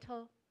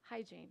dental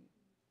hygiene.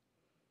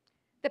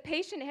 The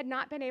patient had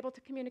not been able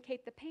to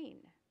communicate the pain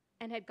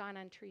and had gone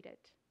untreated.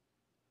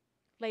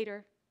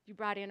 Later, you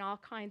brought in all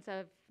kinds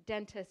of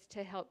dentists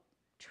to help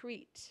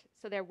treat,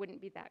 so there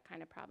wouldn't be that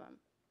kind of problem.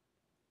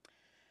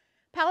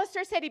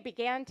 Pallister said he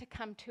began to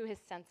come to his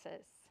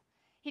senses.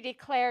 He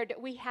declared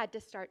we had to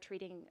start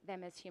treating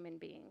them as human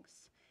beings.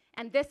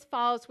 And this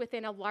falls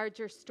within a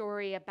larger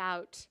story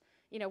about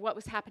what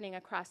was happening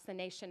across the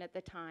nation at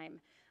the time.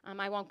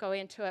 I won't go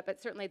into it,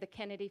 but certainly the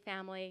Kennedy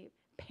family,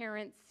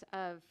 parents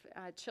of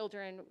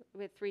children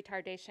with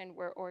retardation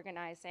were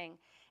organizing,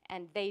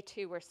 and they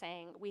too were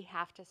saying we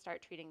have to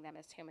start treating them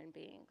as human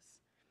beings.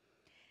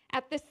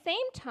 At the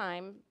same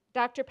time,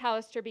 Dr.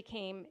 Pallister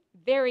became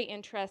very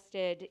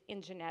interested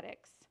in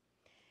genetics.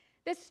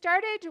 This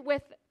started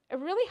with a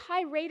really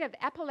high rate of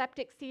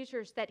epileptic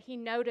seizures that he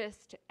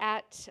noticed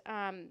at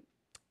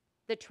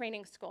the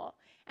training school.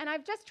 And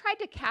I've just tried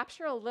to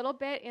capture a little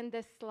bit in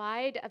this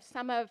slide of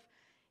some of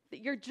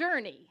your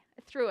journey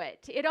through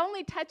it. It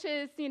only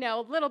touches,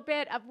 a little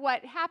bit of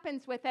what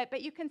happens with it,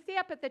 but you can see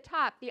up at the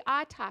top the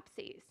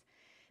autopsies.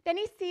 Then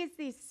he sees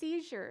these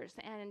seizures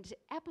and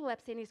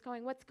epilepsy, and he's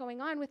going, what's going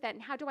on with that,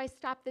 and how do I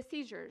stop the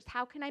seizures?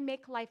 How can I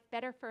make life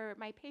better for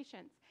my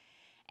patients?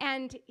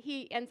 And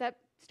he ends up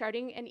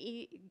getting an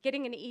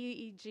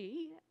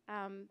EEG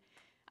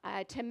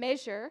to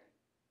measure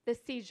the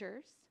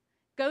seizures,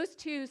 goes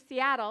to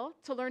Seattle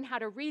to learn how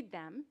to read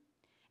them.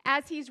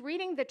 As he's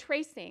reading the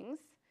tracings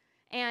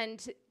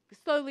and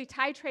slowly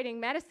titrating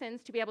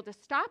medicines to be able to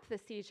stop the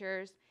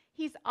seizures,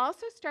 he's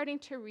also starting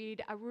to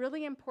read a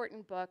really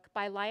important book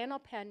by Lionel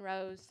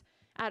Penrose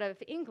out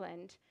of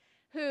England,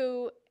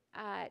 who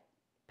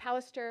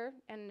Pallister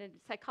and a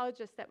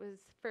psychologist that was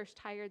first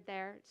hired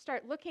there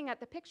start looking at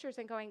the pictures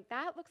and going,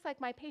 that looks like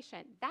my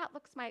patient, that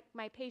looks like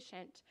my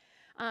patient,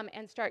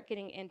 and start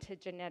getting into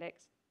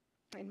genetics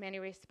in many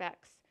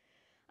respects.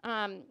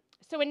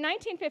 So in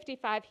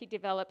 1955, he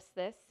develops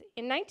this.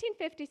 In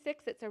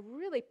 1956, it's a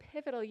really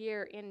pivotal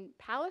year in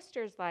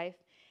Pallister's life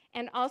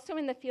and also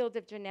in the field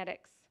of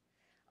genetics.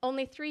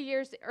 Only 3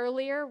 years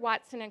earlier,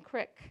 Watson and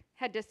Crick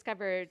had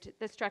discovered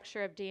the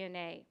structure of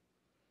DNA.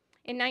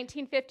 In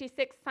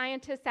 1956,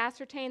 scientists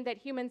ascertained that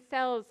human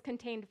cells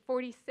contained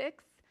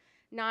 46,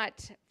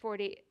 not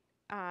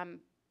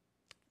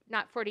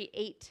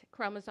 48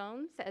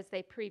 chromosomes, as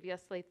they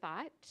previously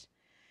thought.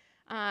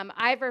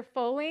 Ivar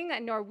Folling, a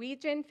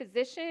Norwegian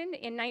physician,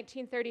 in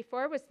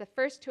 1934 was the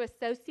first to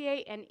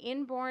associate an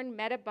inborn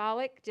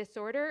metabolic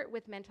disorder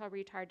with mental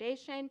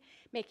retardation,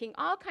 making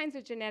all kinds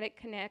of genetic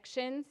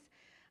connections.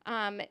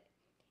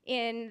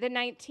 In the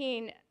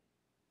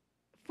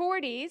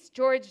 1940s,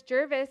 George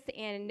Jervis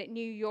in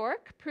New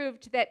York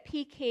proved that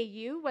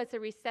PKU was a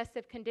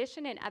recessive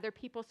condition, and other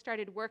people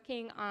started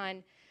working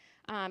on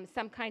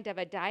some kind of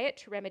a diet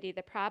to remedy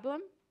the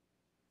problem.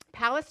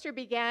 Pallister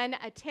began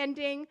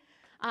attending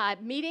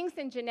meetings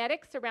in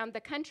genetics around the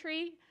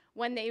country.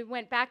 When they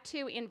went back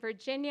to in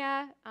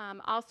Virginia,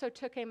 also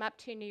took him up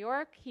to New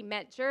York. He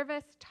met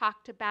Jervis,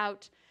 talked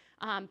about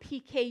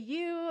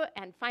PKU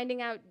and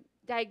finding out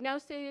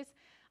diagnoses,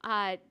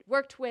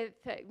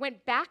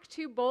 went back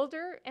to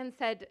Boulder and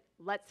said,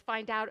 let's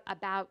find out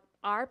about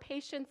our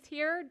patients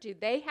here. Do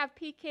they have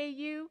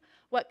PKU?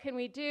 What can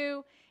we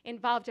do?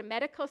 Involved a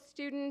medical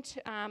student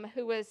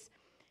who was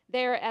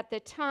there at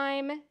the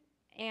time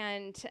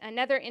and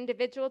another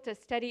individual to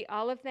study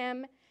all of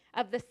them.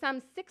 Of the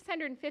some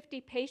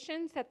 650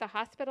 patients at the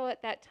hospital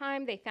at that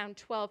time, they found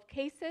 12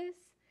 cases.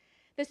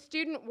 The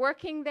student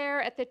working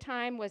there at the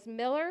time was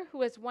Miller, who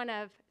was one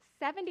of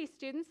 70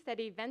 students that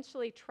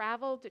eventually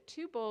traveled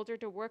to Boulder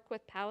to work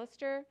with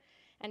Pallister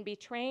and be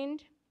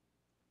trained.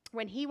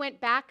 When he went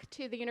back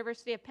to the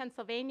University of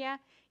Pennsylvania,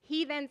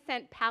 he then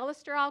sent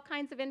Pallister all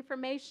kinds of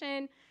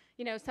information,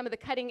 some of the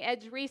cutting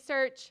edge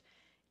research.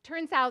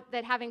 Turns out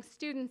that having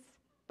students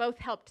both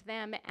helped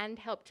them and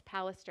helped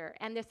Pallister.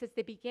 And this is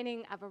the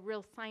beginning of a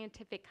real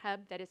scientific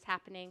hub that is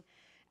happening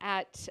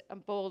at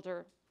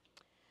Boulder.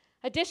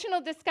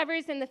 Additional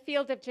discoveries in the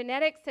field of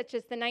genetics, such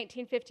as the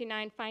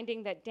 1959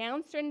 finding that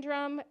Down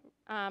syndrome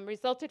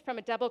resulted from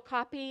a double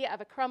copy of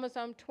a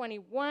chromosome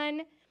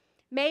 21,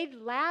 made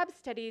lab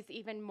studies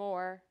even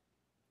more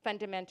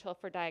fundamental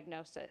for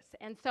diagnosis.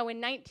 And so in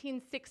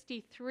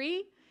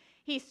 1963,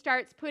 he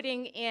starts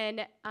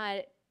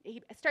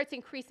he starts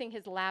increasing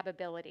his lab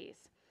abilities.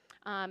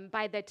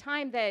 By the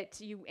time that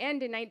you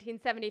end in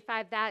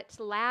 1975, that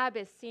lab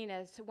is seen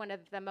as one of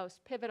the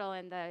most pivotal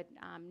in the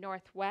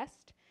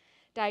Northwest,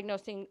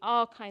 diagnosing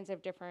all kinds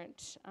of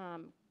different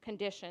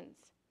conditions.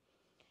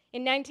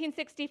 In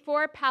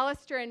 1964,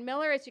 Pallister and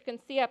Miller, as you can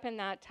see up in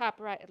that top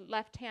right,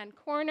 left-hand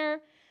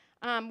corner,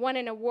 won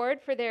an award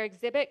for their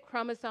exhibit,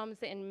 Chromosomes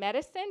in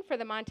Medicine, for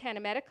the Montana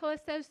Medical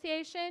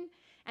Association,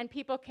 and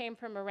people came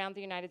from around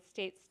the United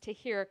States to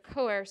hear a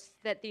course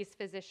that these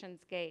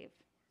physicians gave.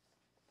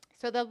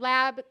 So the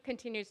lab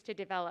continues to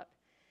develop.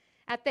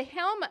 At the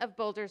helm of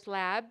Boulder's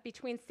lab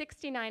between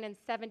 69 and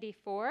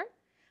 74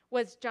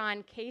 was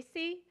John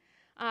Casey,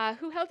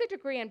 who held a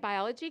degree in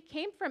biology,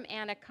 came from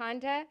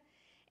Anaconda,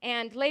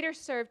 and later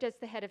served as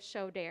the head of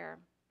Shodair,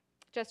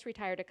 just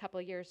retired a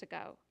couple years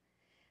ago.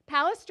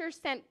 Pallister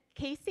sent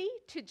Casey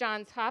to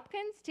Johns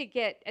Hopkins to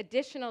get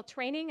additional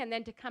training and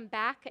then to come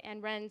back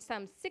and run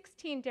some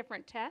 16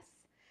 different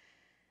tests,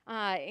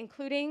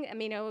 including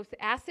amino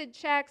acid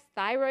checks,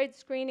 thyroid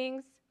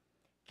screenings.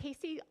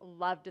 Casey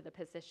loved the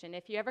position.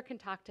 If you ever can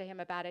talk to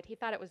him about it, he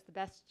thought it was the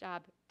best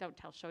job, don't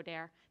tell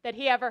Shodair, that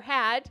he ever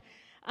had,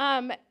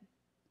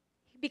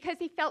 because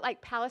he felt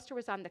like Pallister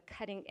was on the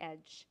cutting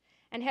edge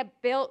and had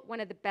built one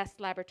of the best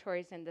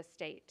laboratories in the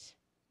state.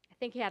 I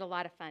think he had a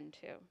lot of fun,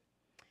 too.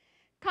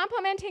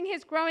 Complementing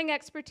his growing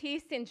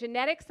expertise in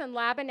genetics and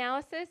lab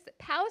analysis,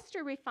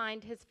 Pallister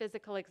refined his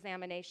physical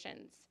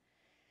examinations.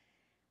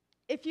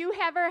 If you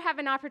ever have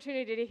an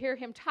opportunity to hear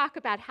him talk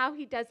about how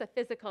he does a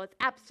physical, it's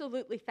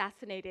absolutely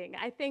fascinating.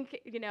 I think,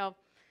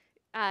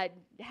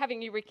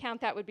 having you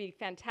recount that would be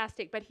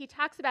fantastic. But he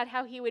talks about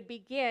how he would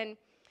begin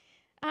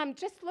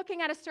just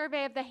looking at a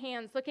survey of the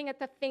hands, looking at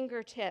the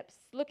fingertips,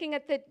 looking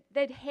at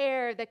the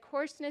hair, the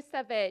coarseness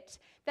of it,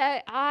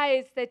 the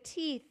eyes, the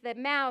teeth, the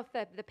mouth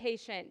of the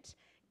patient,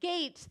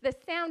 gait, the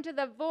sound of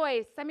the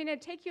voice. I mean,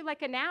 it'd take you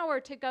like an hour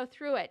to go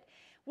through it.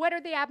 What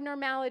are the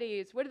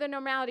abnormalities? What are the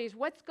normalities?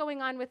 What's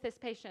going on with this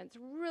patient? It's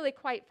really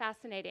quite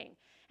fascinating.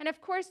 And of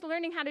course,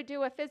 learning how to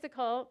do a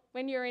physical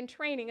when you're in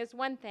training is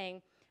one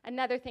thing,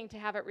 another thing to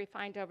have it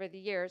refined over the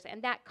years.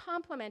 And that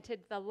complemented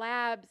the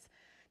labs,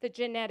 the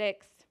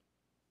genetics,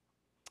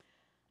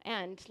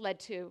 and led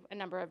to a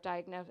number of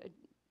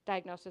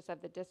diagnoses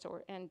of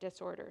the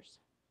disorders.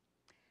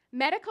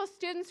 Medical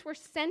students were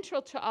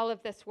central to all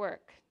of this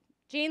work.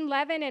 Gene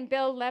Levin and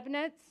Bill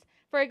Leibniz,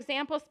 for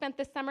example, spent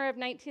the summer of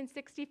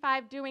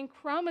 1965 doing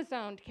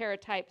chromosome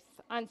karyotypes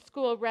on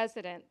school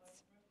residents.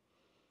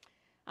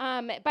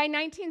 By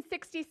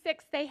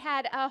 1966, they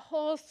had a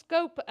whole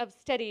scope of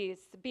studies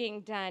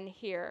being done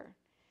here.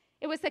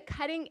 It was a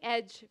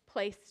cutting-edge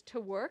place to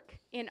work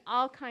in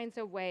all kinds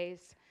of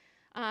ways.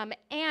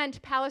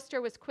 And Pallister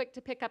was quick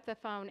to pick up the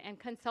phone and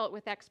consult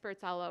with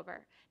experts all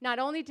over. Not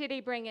only did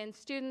he bring in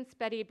students,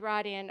 but he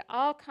brought in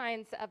all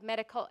kinds of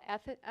medical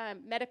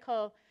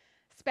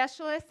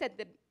specialists.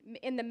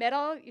 In the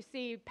middle, you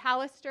see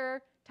Pallister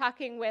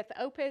talking with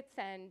Opitz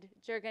and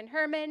Jürgen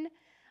Hermann,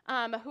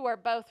 who are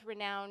both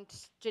renowned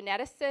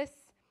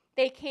geneticists.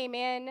 They came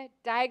in,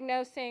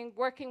 diagnosing,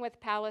 working with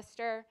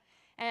Pallister,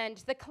 and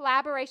the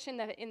collaboration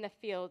in the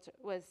field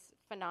was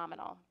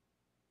phenomenal.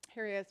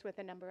 Here he is with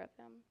a number of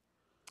them.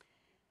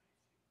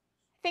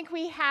 I think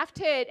we have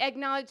to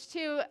acknowledge,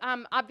 too,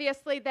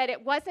 obviously, that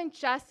it wasn't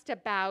just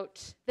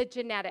about the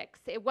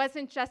genetics. It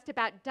wasn't just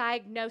about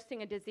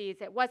diagnosing a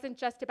disease. It wasn't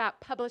just about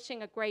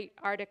publishing a great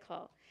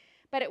article.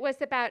 But it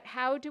was about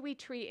how do we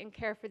treat and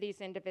care for these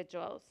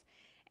individuals.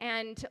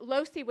 And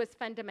Losey was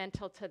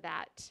fundamental to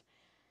that.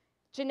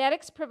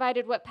 Genetics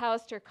provided what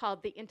Pallister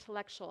called the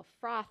intellectual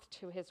froth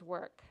to his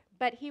work.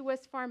 But he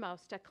was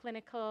foremost a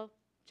clinical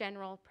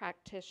general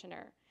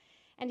practitioner.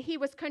 And he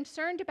was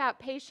concerned about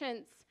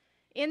patients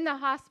in the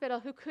hospital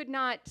who could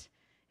not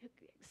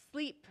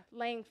sleep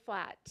laying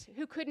flat,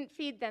 who couldn't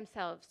feed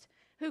themselves,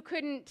 who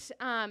couldn't,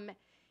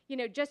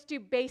 just do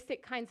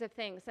basic kinds of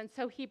things. And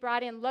so he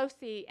brought in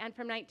Losey, and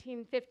from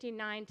 1959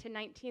 to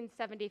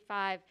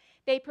 1975,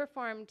 they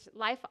performed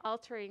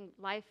life-altering,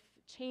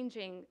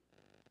 life-changing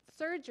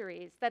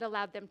surgeries that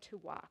allowed them to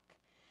walk,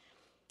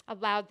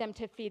 allowed them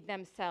to feed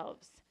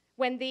themselves.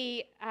 When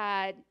the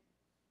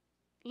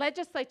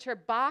legislature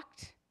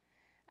balked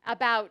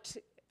about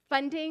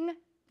funding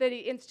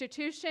the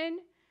institution,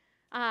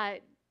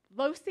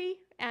 Losey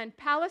and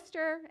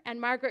Pallister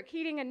and Margaret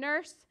Keating, a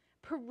nurse,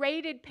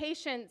 paraded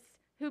patients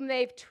whom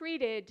they've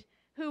treated,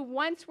 who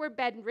once were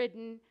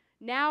bedridden,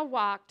 now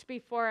walked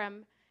before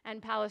him,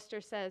 and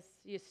Pallister says,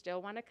 "You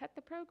still want to cut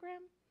the program?"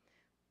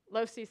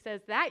 Losey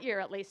says, "That year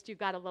at least you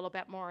got a little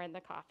bit more in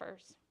the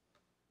coffers."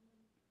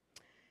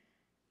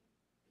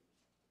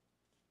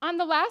 On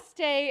the last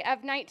day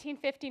of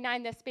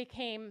 1959, this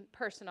became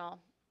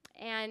personal.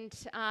 And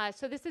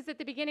so this is at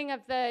the beginning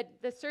of the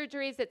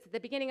surgeries, it's at the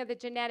beginning of the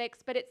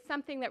genetics, but it's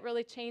something that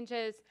really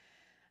changes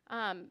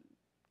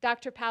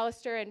Dr.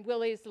 Pallister and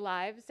Willie's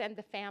lives and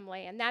the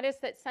family. And that is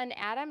that son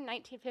Adam,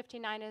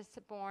 1959, is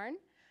born.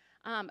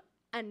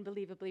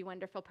 unbelievably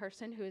wonderful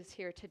person who is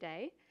here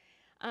today.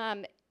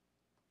 Adam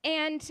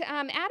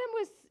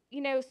was,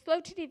 slow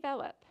to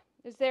develop.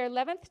 He was their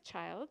 11th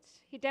child.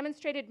 He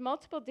demonstrated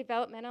multiple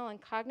developmental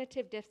and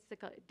cognitive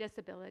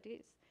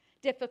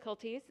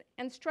difficulties,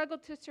 and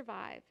struggled to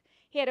survive.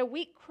 He had a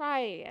weak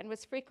cry and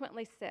was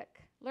frequently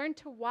sick, learned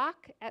to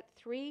walk at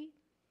 3,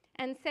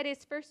 and said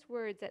his first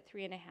words at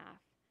 3.5.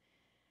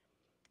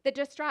 The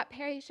distraught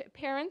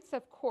parents,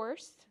 of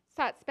course,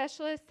 sought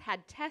specialists,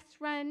 had tests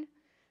run.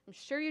 I'm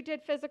sure you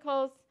did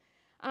physicals,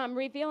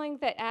 revealing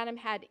that Adam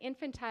had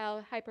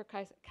infantile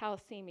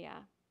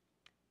hypercalcemia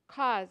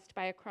caused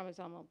by a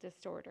chromosomal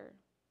disorder.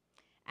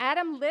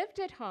 Adam lived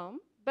at home,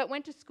 but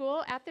went to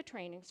school at the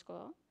training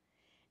school.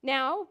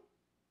 Now,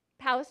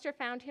 Pallister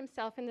found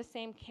himself in the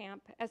same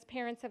camp as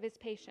parents of his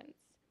patients,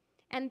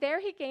 and there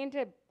he gained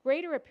a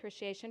greater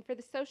appreciation for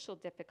the social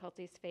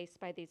difficulties faced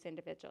by these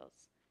individuals.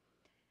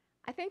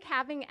 I think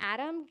having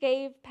Adam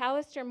gave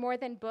Pallister more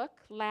than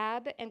book,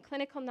 lab, and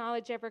clinical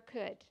knowledge ever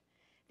could.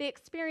 The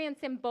experience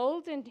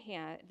emboldened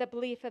him the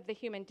belief of the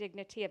human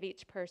dignity of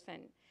each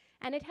person,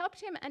 and it helped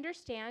him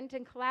understand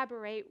and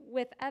collaborate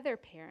with other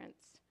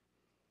parents.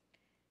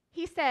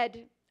 He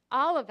said,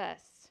 all of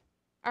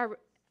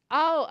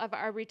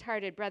our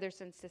retarded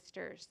brothers and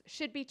sisters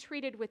should be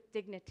treated with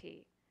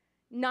dignity,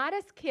 not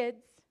as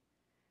kids,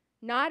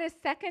 not as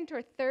second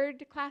or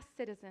third class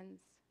citizens,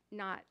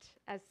 not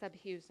as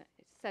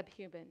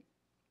subhuman.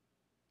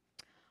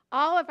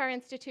 All of our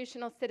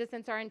institutional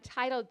citizens are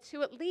entitled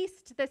to at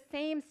least the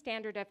same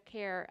standard of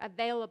care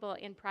available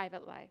in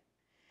private life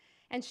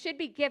and should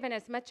be given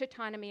as much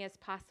autonomy as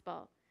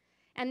possible.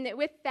 And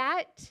with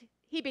that,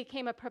 he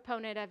became a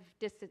proponent of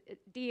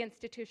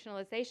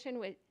deinstitutionalization,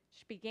 which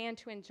began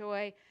to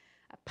enjoy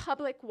a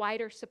public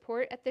wider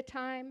support at the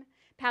time.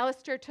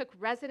 Pallister took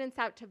residents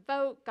out to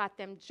vote, got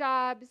them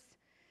jobs,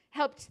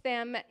 helped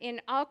them in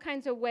all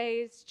kinds of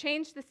ways,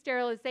 changed the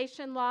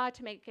sterilization law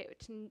to make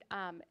it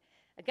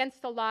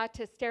against the law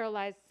to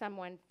sterilize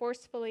someone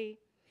forcefully,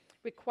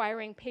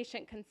 requiring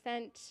patient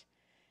consent,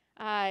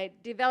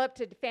 developed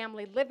a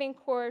family living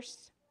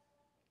course.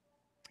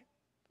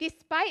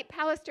 Despite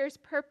Pallister's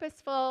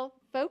purposeful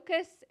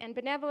focus and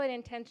benevolent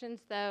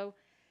intentions, though,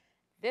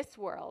 this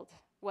world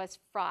was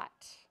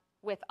fraught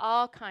with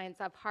all kinds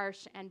of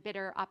harsh and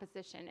bitter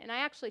opposition. And I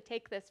actually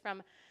take this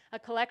from a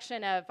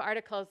collection of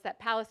articles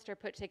that Pallister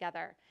put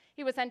together.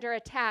 He was under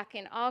attack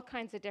in all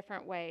kinds of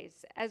different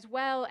ways, as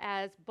well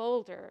as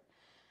Boulder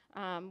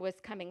was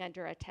coming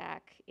under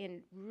attack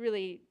in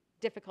really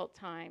difficult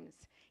times.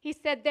 He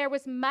said there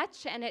was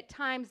much and at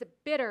times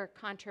bitter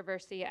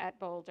controversy at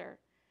Boulder.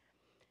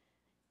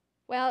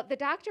 Well, the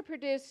doctor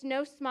produced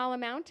no small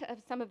amount of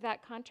some of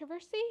that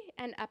controversy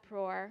and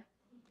uproar.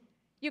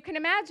 You can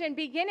imagine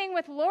beginning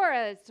with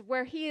Laura's,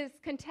 where he is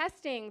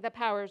contesting the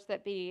powers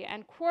that be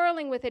and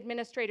quarreling with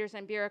administrators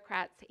and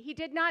bureaucrats. He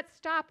did not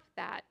stop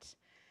that.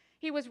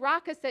 He was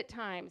raucous at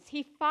times.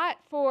 He fought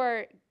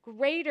for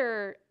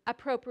greater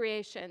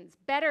appropriations,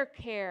 better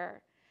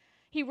care.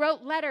 He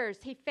wrote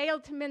letters. He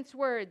failed to mince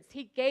words.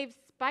 He gave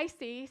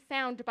spicy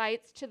sound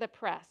bites to the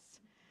press.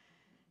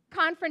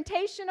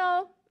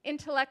 Confrontational,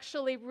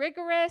 intellectually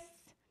rigorous,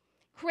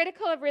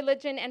 critical of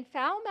religion, and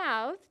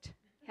foul-mouthed,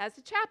 has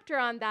a chapter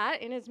on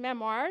that in his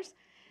memoirs,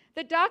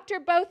 the doctor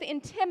both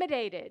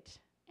intimidated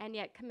and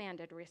yet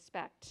commanded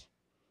respect.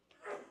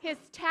 His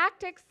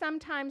tactics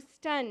sometimes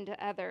stunned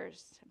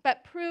others,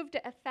 but proved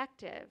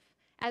effective,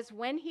 as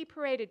when he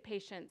paraded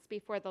patients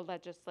before the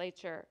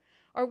legislature,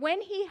 or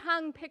when he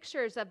hung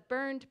pictures of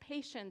burned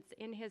patients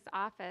in his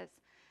office,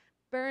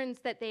 burns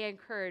that they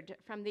incurred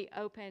from the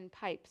open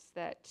pipes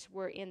that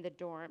were in the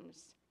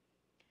dorms.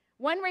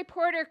 One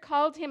reporter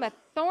called him a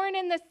thorn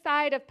in the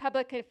side of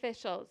public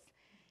officials.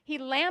 He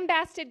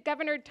lambasted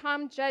Governor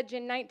Tom Judge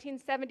in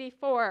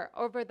 1974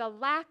 over the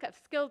lack of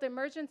skilled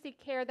emergency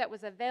care that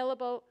was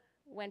available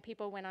when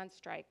people went on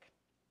strike.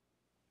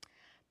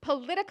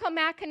 Political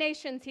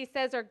machinations, he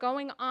says, are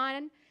going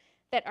on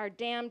that are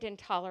damned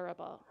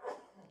intolerable.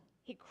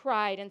 He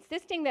cried,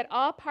 insisting that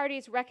all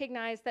parties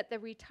recognize that the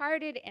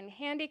retarded and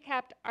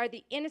handicapped are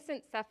the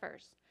innocent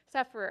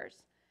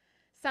sufferers.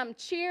 Some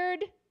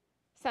cheered,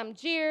 some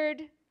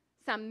jeered,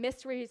 some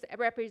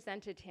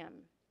misrepresented him.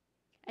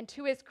 And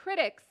to his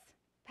critics,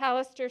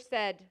 Pallister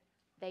said,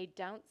 "They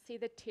don't see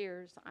the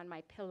tears on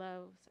my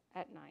pillows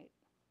at night."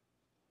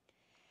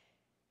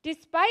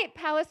 Despite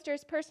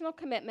Pallister's personal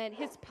commitment,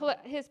 his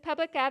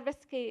public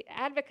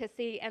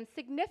advocacy, and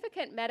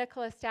significant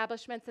medical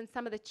establishments and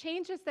some of the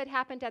changes that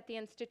happened at the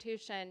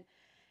institution,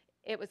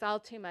 it was all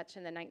too much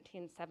in the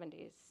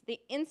 1970s.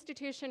 The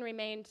institution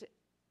remained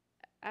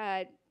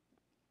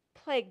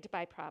plagued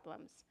by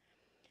problems.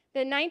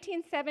 The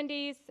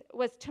 1970s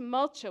was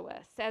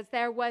tumultuous as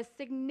there was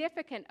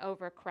significant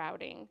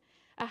overcrowding,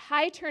 a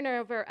high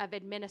turnover of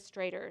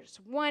administrators,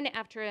 one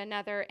after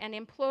another, and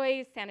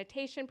employees,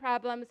 sanitation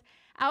problems,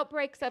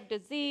 outbreaks of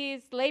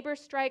disease, labor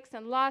strikes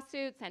and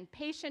lawsuits, and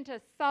patient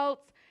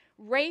assaults,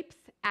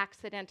 rapes,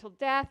 accidental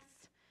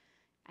deaths.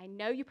 I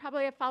know you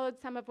probably have followed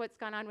some of what's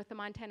gone on with the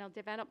Montana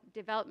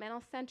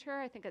Developmental Center.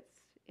 I think it's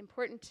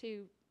important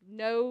to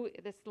know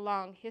this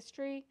long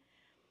history.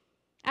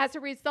 As a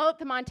result,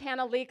 the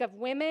Montana League of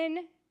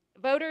Women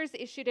Voters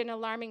issued an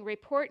alarming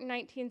report in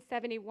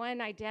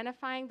 1971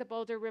 identifying the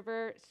Boulder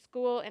River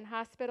School and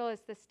Hospital as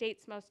the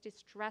state's most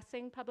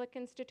distressing public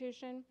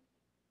institution.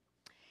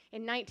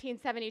 In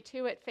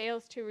 1972, it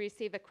fails to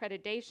receive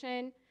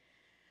accreditation.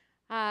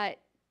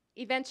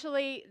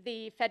 Eventually,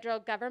 the federal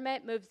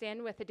government moves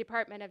in with a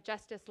Department of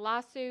Justice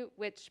lawsuit,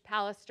 which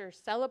Pallister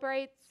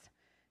celebrates.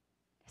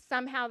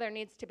 Somehow there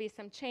needs to be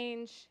some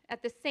change.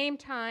 At the same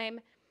time,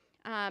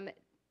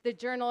 the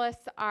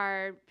journalists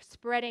are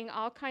spreading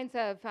all kinds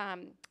of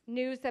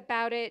news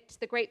about it.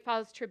 The Great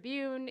Falls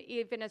Tribune,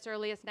 even as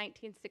early as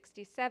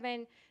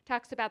 1967,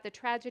 talks about the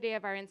tragedy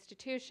of our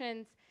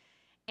institutions,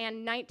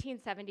 and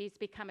 1970s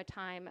become a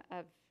time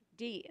of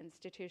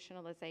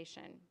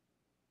deinstitutionalization.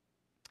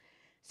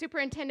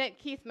 Superintendent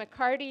Keith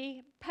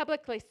McCarty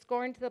publicly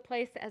scorned the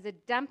place as a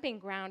dumping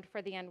ground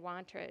for the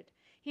unwanted.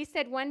 He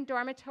said one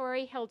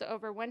dormitory held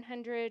over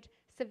 100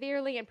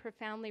 severely and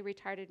profoundly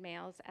retarded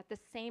males. At the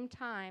same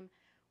time,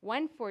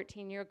 one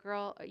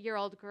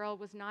 14-year-old girl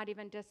was not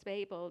even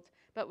disabled,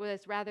 but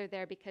was rather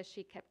there because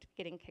she kept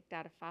getting kicked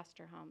out of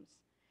foster homes.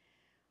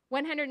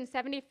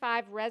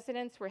 175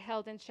 residents were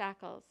held in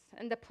shackles,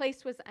 and the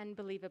place was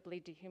unbelievably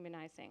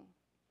dehumanizing.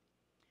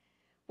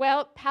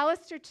 Well,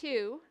 Pallister,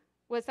 too,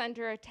 was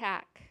under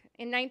attack.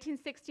 In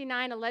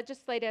 1969, a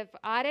legislative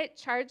audit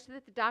charged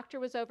that the doctor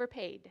was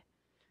overpaid,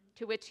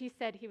 to which he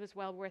said he was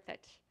well worth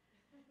it.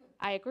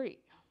 I agree.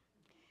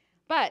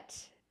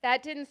 But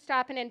that didn't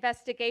stop an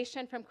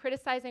investigation from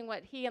criticizing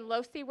what he and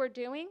Losi were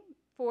doing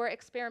for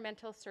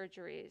experimental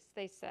surgeries,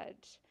 they said.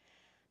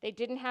 They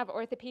didn't have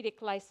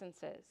orthopedic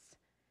licenses.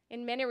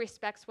 In many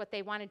respects, what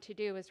they wanted to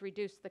do is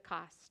reduce the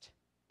cost,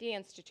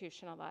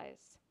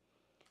 deinstitutionalize.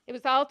 It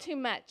was all too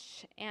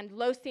much, and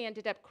Losi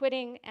ended up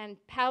quitting, and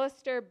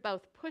Pallister,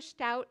 both pushed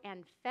out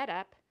and fed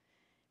up,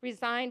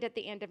 resigned at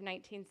the end of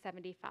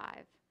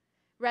 1975.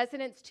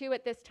 Residents, too,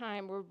 at this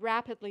time were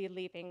rapidly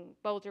leaving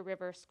Boulder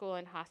River School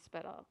and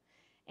Hospital,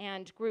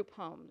 and group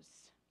homes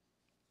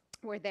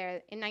were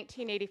there. In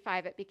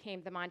 1985, it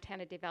became the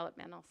Montana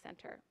Developmental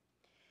Center.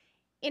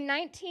 In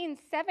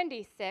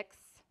 1976,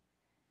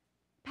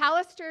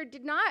 Pallister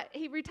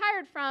he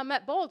retired from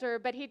Boulder,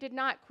 but he did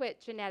not quit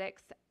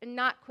genetics and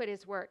not quit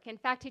his work. In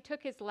fact, he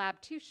took his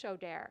lab to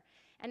Chaudère.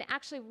 And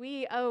actually,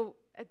 we owe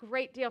a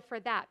great deal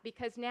for that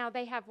because now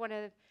they have one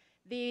of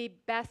the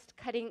best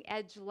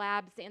cutting-edge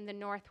labs in the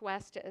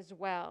Northwest as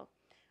well.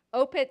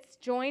 Opitz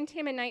joined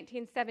him in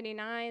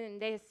 1979,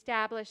 and they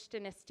established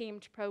an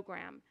esteemed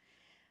program.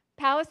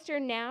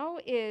 Pallister now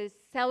is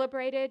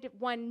celebrated,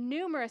 won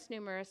numerous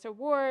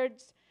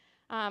awards,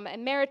 a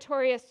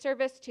meritorious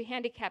service to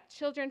handicapped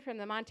children from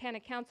the Montana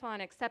Council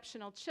on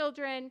Exceptional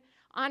Children,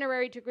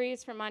 honorary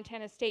degrees from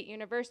Montana State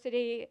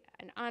University,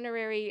 and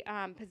honorary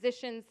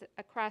positions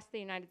across the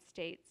United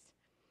States.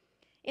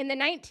 In the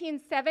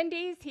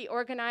 1970s, he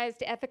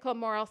organized ethical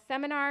moral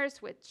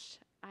seminars, which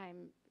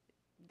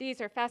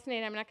these are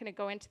fascinating. I'm not going to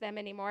go into them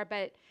anymore,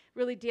 but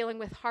really dealing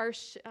with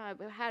harsh,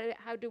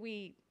 how do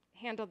we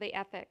handle the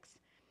ethics.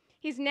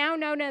 He's now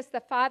known as the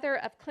father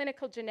of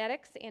clinical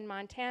genetics in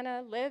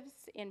Montana,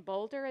 lives in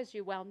Boulder, as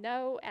you well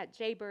know, at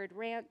Jaybird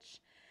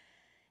Ranch.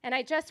 And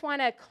I just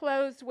want to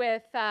close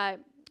with a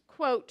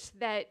quote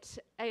that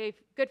a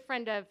good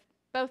friend of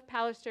both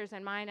Pallister's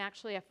and mine,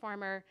 actually a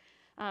former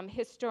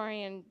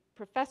historian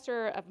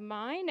professor of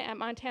mine at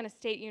Montana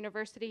State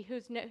University,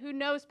 who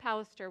knows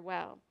Pallister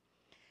well.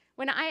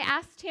 When I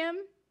asked him,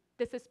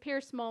 this is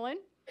Pierce Mullen,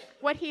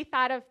 what he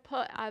thought of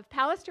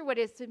Pallister, what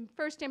his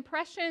first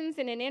impressions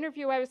in an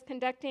interview I was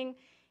conducting,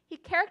 he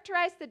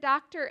characterized the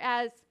doctor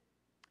as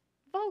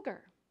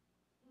vulgar,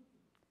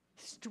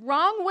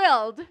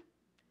 strong-willed,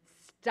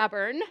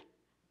 stubborn,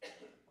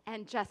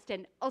 and just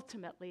an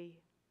ultimately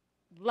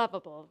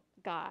lovable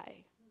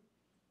guy.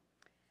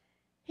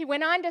 He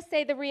went on to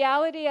say the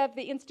reality of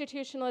the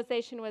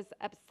institutionalization was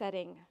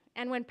upsetting.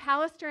 And when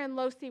Pallister and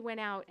Losi went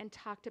out and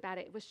talked about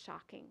it, it was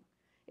shocking.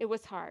 It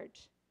was hard.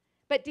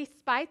 But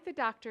despite the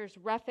doctor's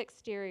rough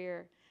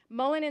exterior,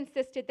 Mullen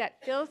insisted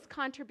that Phil's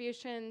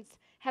contributions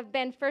have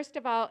been, first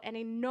of all, an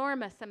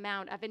enormous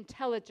amount of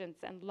intelligence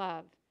and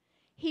love.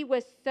 He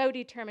was so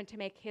determined to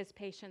make his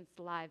patients'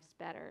 lives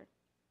better.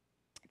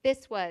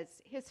 This was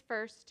his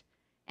first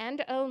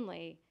and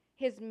only,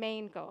 his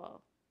main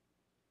goal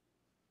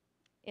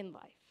in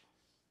life.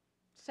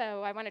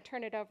 So I want to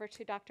turn it over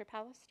to Dr.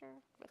 Pallister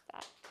with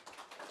that.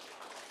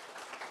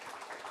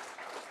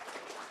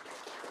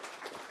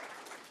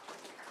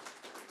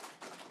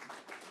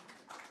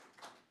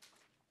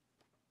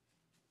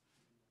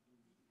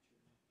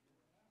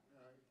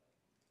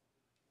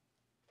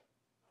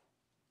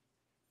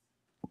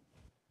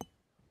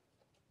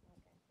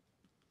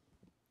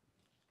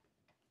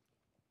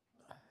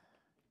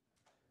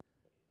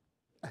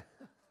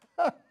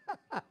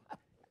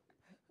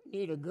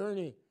 Need a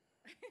gurney.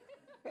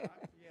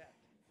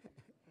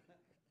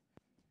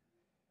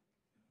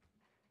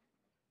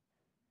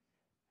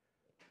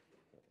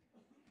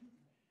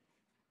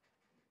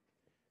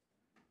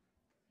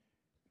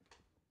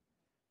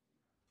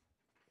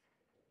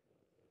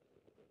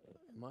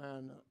 Am I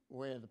on the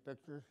way of the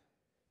pictures?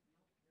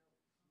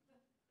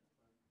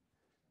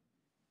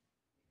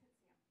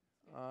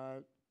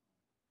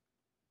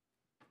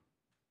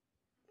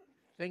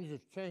 Things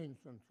have changed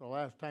since the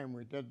last time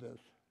we did this.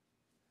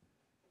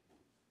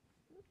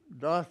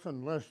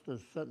 Dawson List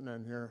is sitting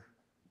in here.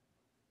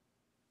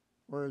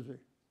 Where is he?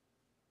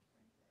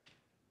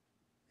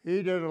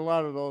 He did a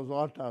lot of those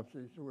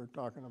autopsies that we're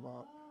talking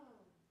about.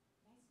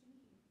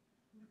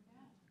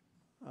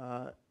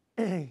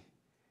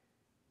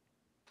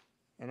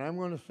 And I'm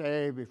going to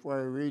say, before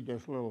I read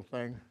this little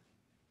thing,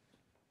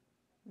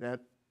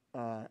 that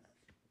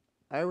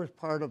I was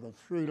part of a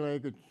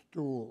three-legged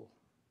stool.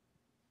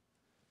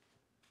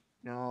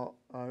 Now,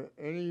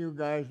 any of you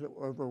guys that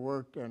ever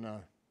worked in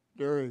a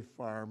dairy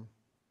farm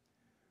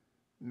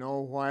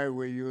know why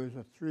we use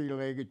a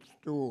three-legged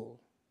stool.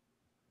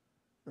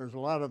 There's a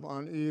lot of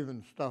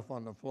uneven stuff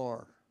on the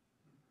floor,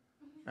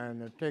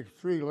 and it takes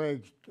 3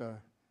 legs to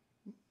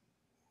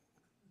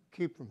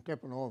keep from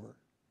tipping over.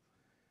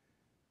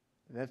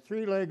 That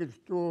three-legged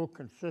stool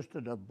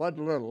consisted of Bud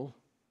Little,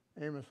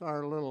 Amos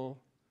R.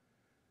 Little,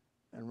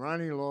 and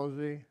Ronnie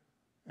Losey,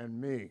 and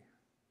me.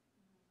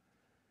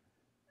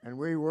 And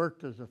we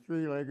worked as a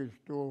three-legged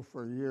stool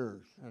for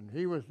years, and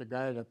he was the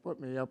guy that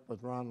put me up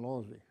with Ron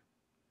Losey.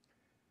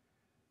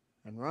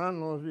 And Ron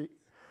Losey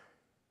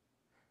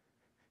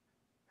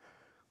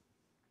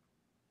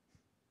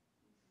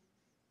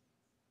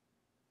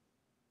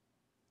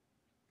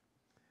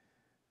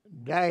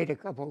died a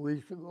couple of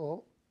weeks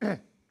ago,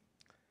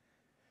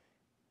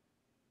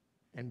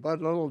 and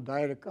Bud Little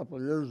died a couple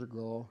of years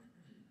ago,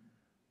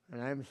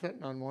 and I'm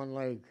sitting on one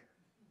leg.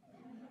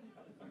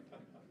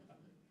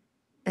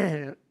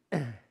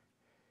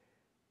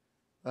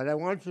 But I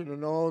want you to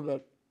know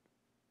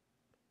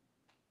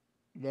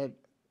that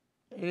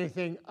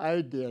anything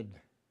I did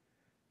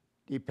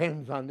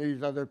depends on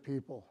these other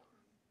people.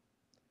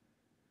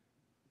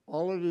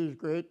 All of these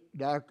great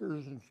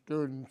doctors and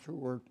students who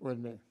worked with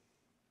me.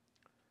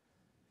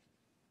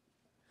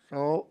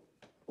 So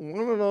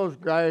one of those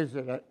guys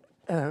that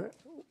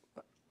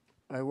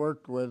I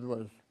worked with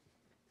was,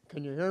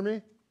 can you hear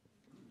me?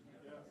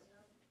 Yes.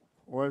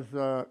 Was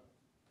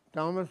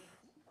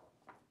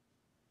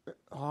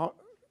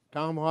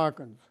Tom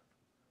Hawkins.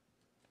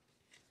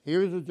 He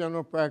was a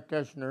general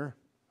practitioner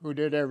who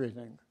did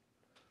everything.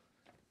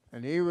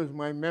 And he was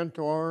my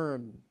mentor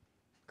and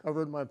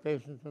covered my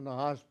patients in the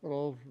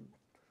hospitals.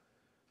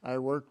 I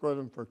worked with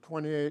him for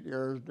 28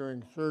 years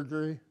doing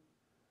surgery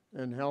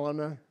in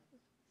Helena,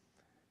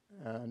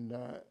 and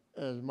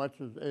as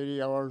much as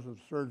 80 hours of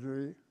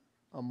surgery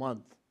a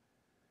month.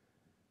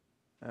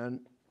 And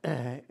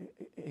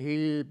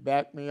he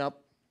backed me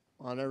up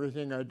on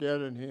everything I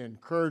did, and he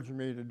encouraged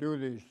me to do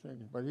these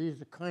things. But he's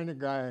the kind of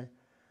guy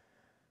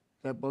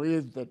that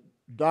believed that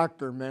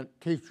doctor meant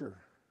teacher,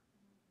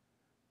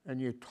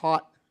 and you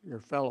taught your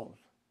fellows.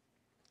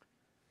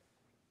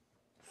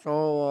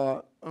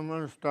 So I'm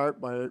going to start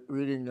by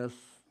reading this.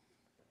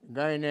 A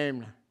guy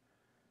named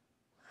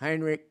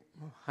Heinrich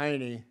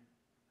Heine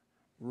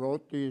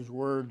wrote these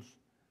words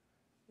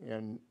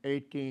in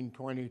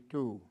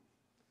 1822.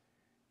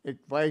 Ich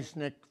weiß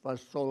nicht,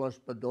 was soll es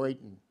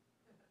bedeuten,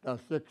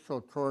 dass ich so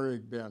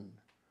traurig bin.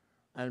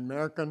 Ein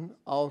Märchen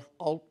aus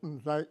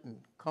alten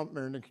Zeiten kommt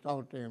mir nicht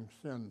aus dem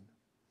Sinn.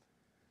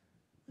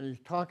 And he's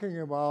talking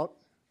about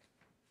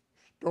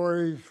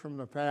stories from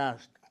the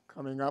past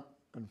coming up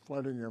and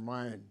flooding your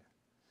mind,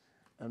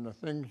 and the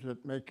things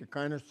that make you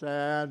kind of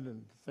sad,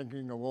 and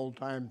thinking of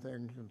old-time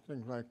things and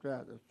things like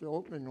that. It's the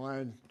opening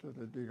lines to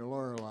the De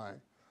Lorelei.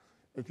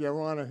 If you ever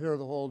want to hear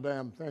the whole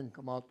damn thing,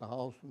 come out the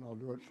house and I'll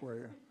do it for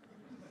you.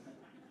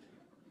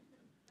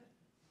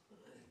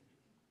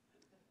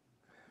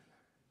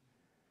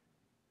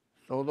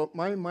 So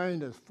my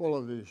mind is full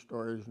of these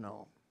stories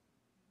now.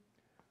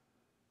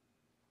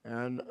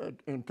 And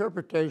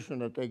interpretation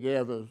that they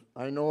gave is,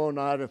 I know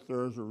not if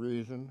there is a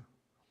reason,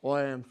 oh,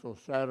 I am so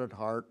sad at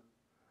heart.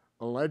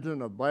 A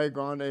legend of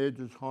bygone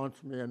ages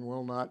haunts me and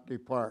will not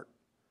depart.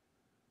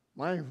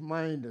 My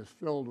mind is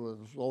filled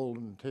with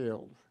olden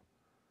tales.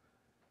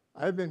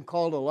 I've been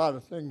called a lot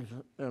of things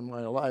in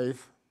my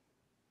life.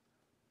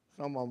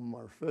 Some of them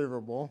are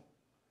favorable,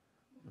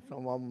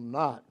 some of them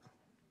not.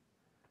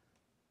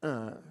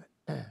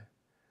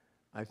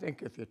 I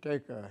think if you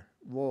take a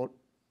vote,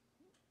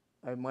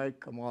 I might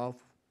come off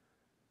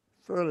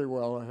fairly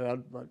well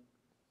ahead, but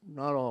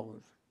not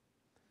always.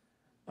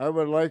 I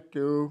would like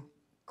to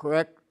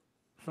correct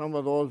some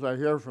of those I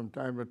hear from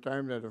time to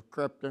time that have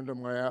crept into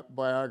my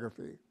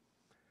biography.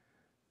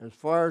 As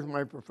far as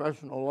my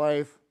professional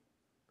life,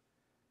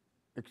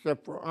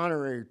 except for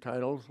honorary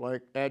titles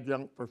like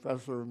adjunct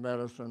professor of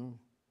medicine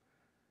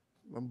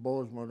from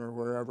Bozeman or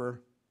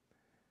wherever,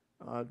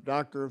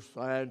 Doctor of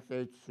Science,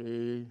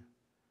 HC,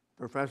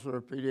 Professor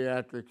of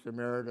Pediatrics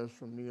Emeritus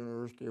from the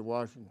University of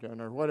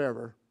Washington, or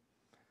whatever,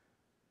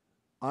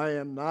 I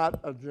am not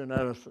a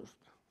geneticist,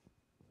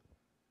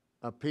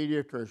 a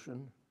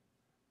pediatrician,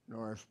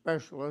 nor a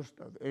specialist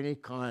of any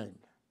kind.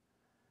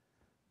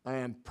 I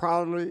am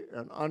proudly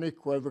and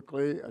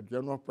unequivocally a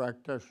general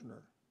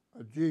practitioner,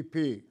 a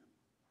GP.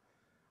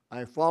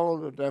 I follow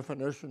the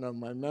definition of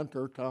my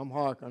mentor, Tom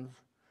Hawkins,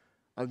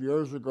 of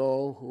years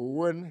ago, who,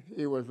 when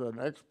he was an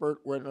expert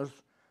witness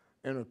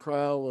in a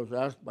trial, was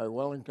asked by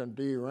Wellington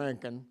D.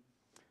 Rankin,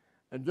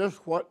 "And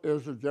just what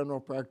is a general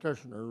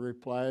practitioner?"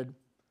 replied,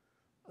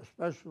 "A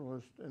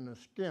specialist in the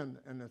skin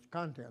and its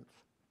contents."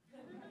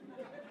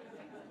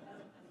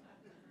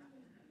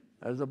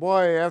 As a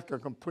boy, after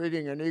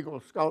completing an Eagle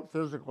Scout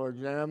physical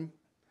exam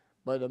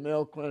by the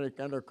Mayo Clinic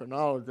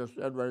endocrinologist,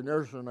 Ed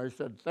Rynerson, I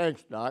said,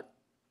 "Thanks, Doc,"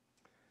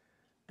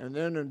 and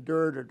then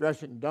endured a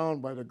dressing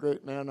down by the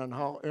great man on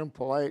how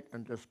impolite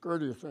and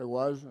discourteous I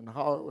was and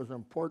how it was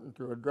important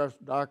to address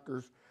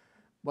doctors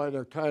by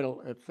their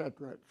title,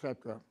 etc.,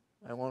 etc.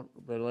 I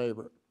won't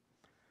belabor it.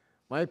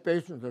 My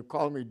patients have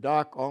called me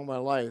Doc all my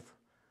life,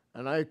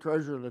 and I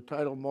treasure the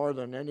title more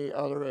than any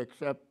other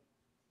except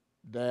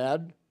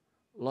Dad,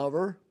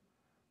 Lover,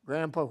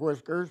 Grandpa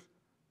Whiskers,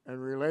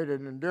 and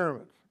related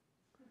endearments.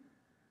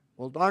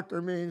 Well,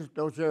 doctor means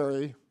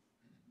docere,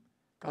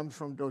 comes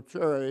from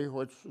docere,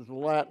 which is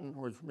Latin,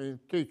 which means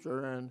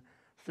teacher, and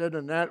said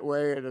in that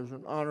way, it is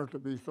an honor to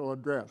be so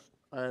addressed.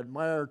 I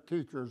admire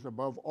teachers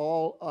above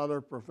all other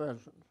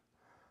professions.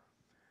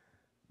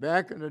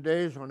 Back in the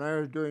days when I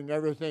was doing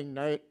everything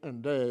night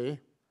and day,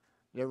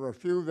 there were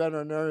few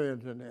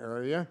veterinarians in the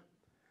area,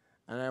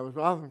 and I was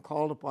often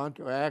called upon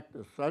to act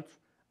as such,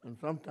 and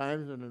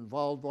sometimes it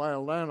involved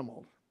wild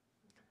animals.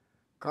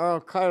 Carl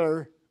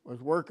Kyler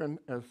was working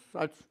as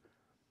such,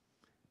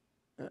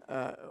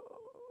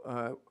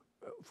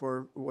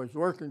 was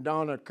working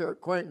down at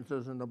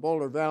Acquaintances in the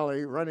Boulder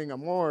Valley, running a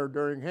mower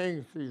during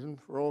haying season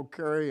for Old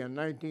Kerry in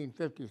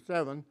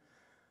 1957,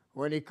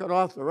 when he cut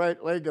off the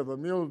right leg of a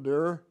mule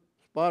deer,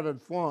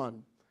 Spotted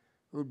Fawn,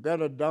 who'd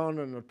bedded down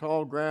in a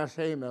tall grass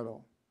hay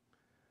meadow.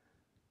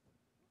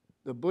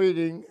 The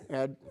bleeding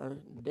had,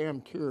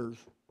 damn tears.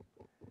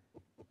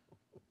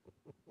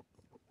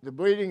 The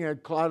bleeding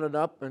had clotted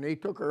up, and he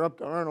took her up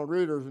to Arnold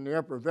Reeder's in the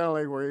Upper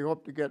Valley, where he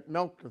hoped to get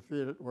milk to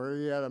feed it, where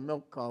he had a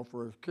milk cow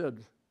for his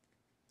kids.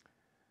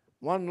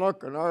 One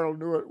look, and Arnold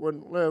knew it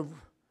wouldn't live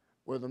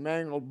with a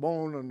mangled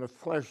bone and the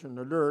flesh in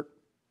the dirt.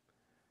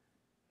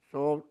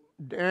 So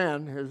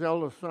Dan, his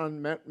eldest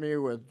son, met me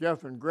with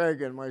Jeff and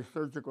Greg and my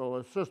surgical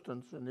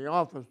assistants in the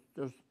office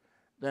just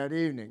that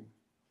evening.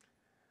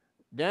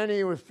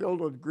 Danny was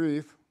filled with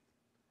grief.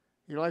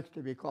 He likes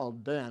to be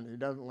called Dan. He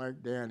doesn't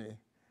like Danny.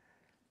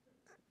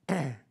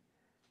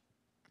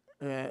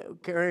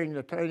 Carrying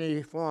the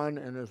tiny fawn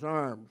in his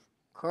arms.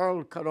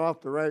 Carl cut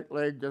off the right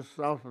leg just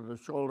south of the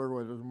shoulder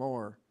with his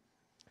mower.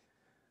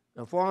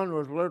 The fawn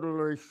was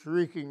literally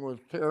shrieking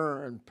with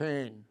terror and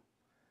pain.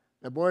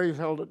 The boys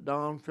held it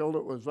down, filled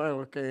it with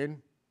xylocaine.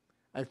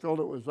 I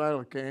filled it with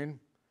xylocaine,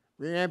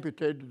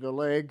 re-amputated the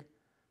leg,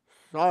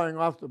 sawing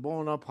off the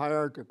bone up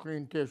higher to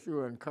clean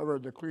tissue, and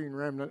covered the clean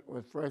remnant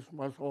with fresh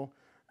muscle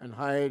and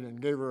hide, and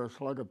gave her a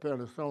slug of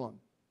penicillin.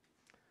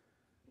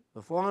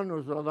 The fawn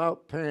was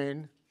without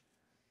pain,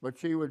 but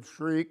she would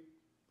shriek,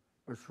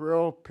 a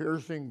shrill,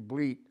 piercing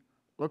bleat,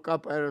 look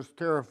up at us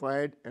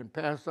terrified, and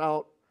pass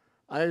out,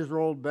 eyes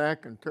rolled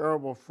back in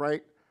terrible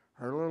fright,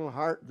 her little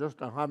heart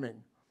just a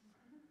humming.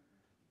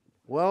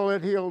 Well,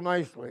 it healed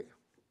nicely.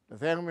 The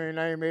family and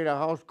I made a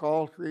house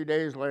call 3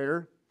 days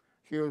later.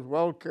 She was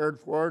well cared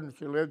for, and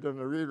she lived in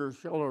the Reeder's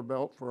shelter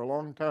belt for a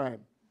long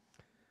time.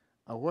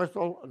 A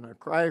whistle and a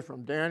cry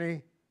from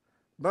Danny,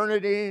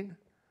 "Bernadine,"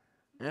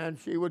 and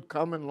she would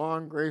come in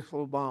long,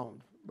 graceful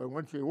bounds. But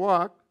when she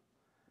walked,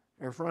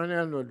 her front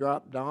end would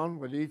drop down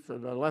with each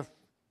of the left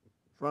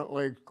front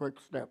leg's quick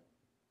step.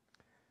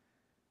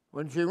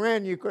 When she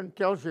ran, you couldn't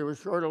tell she was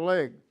short of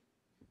leg.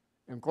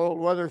 In cold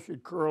weather,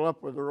 she'd curl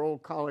up with her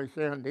old collie,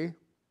 Sandy.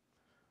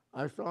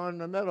 I saw her in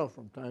the meadow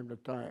from time to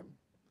time.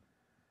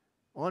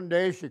 One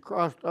day, she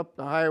crossed up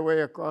the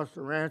highway across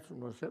the ranch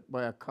and was hit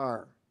by a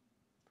car.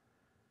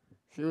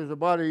 She was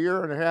about a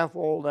year and a half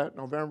old that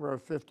November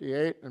of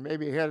 '58 and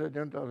maybe headed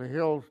into the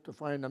hills to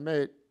find a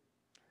mate.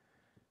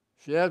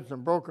 She had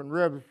some broken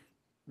ribs,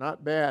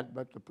 not bad,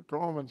 but the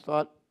patrolman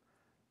thought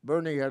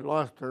Bernie had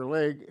lost her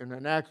leg in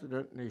an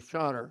accident and he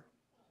shot her.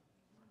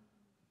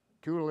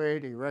 Too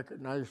late, he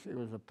recognized she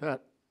was a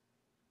pet.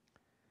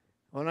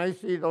 When I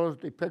see those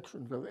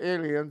depictions of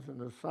aliens in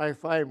the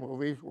sci-fi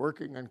movies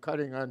working and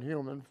cutting on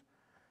humans,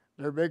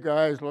 their big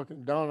eyes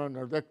looking down on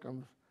their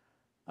victims,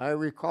 I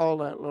recall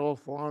that little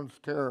fawn's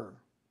terror.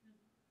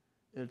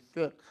 It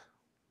fits.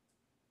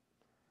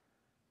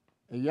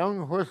 A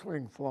young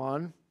whistling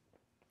fawn,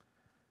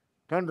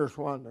 tundra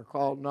swan they're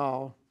called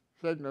now,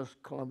 Cygnus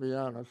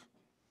columbianus,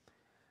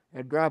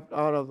 had dropped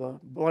out of a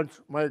bunch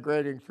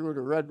migrating through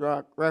the Red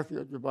Rock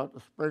Refuge about the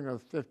spring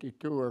of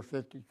 '52 or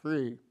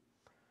 '53.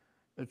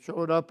 It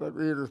showed up at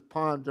Reeder's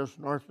Pond just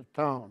north of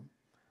town.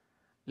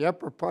 The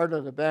upper part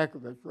of the back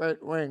of its right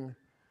wing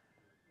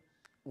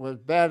was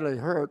badly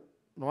hurt,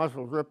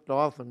 muscles ripped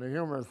off, and the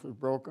humerus was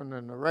broken,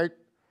 and the right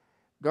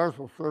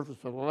dorsal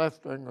surface of the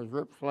left wing was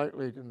ripped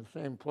slightly in the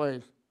same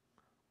place.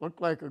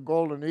 Looked like a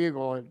golden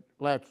eagle had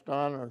latched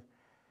on or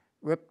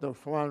ripped the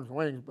swan's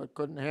wings, but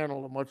couldn't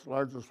handle a much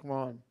larger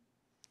swan.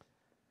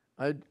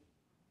 I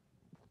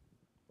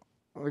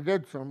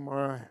did some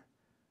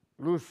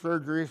loose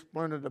surgery,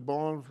 splinted the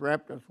bones,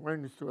 wrapped its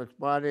wings to its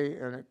body,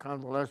 and it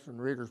convalesced in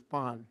Reader's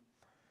Pond.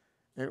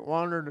 It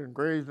wandered and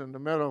grazed in the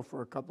meadow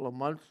for a couple of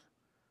months.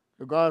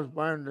 The gauze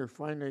binder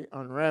finally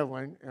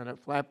unraveling, and it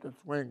flapped its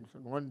wings,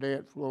 and one day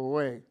it flew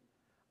away,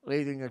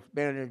 leaving its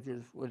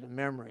bandages with a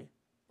memory,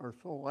 or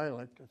so I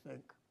like to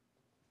think.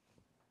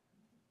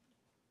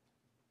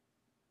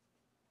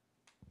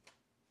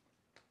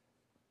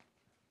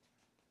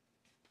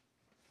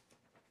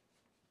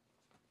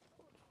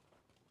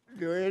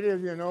 Do any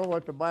of you know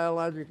what the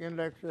biologic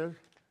index is?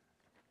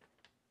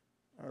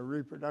 Or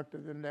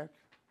reproductive index?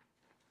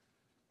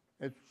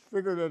 It's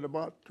figured at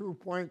about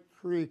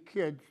 2.3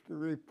 kids to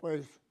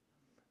replace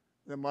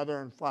the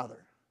mother and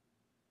father.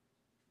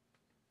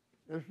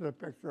 This is a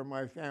picture of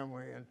my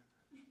family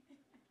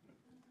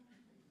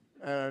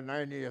at a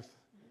 90th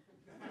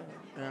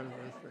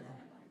anniversary.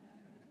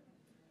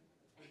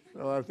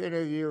 So if any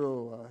of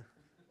you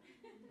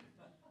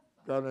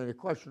got any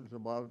questions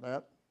about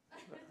that.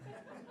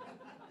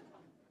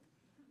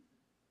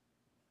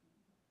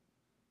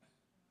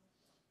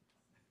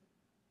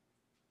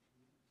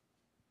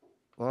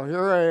 Well,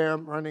 here I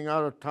am running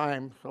out of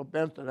time, so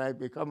bent that I've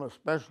become a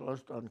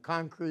specialist on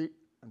concrete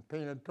and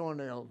painted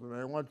toenails, and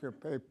I want you to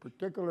pay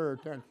particular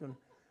attention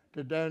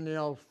to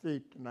Danielle's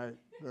feet tonight.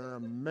 They're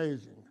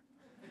amazing.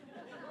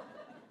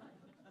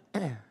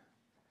 And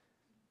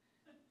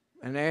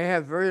I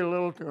have very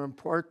little to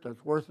impart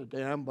that's worth a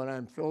damn, but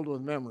I'm filled with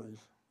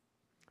memories.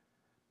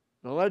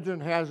 The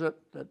legend has it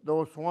that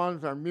though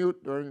swans are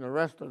mute during the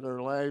rest of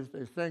their lives,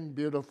 they sing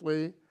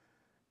beautifully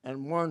and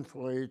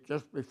mournfully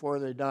just before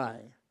they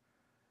die.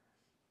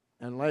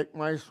 And like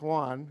my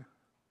swan,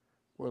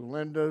 with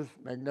Linda's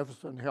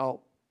magnificent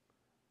help,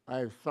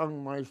 I've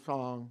sung my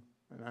song,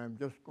 and I'm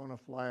just going to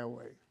fly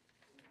away.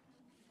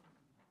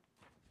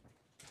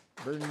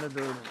 Bring the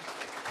dirty.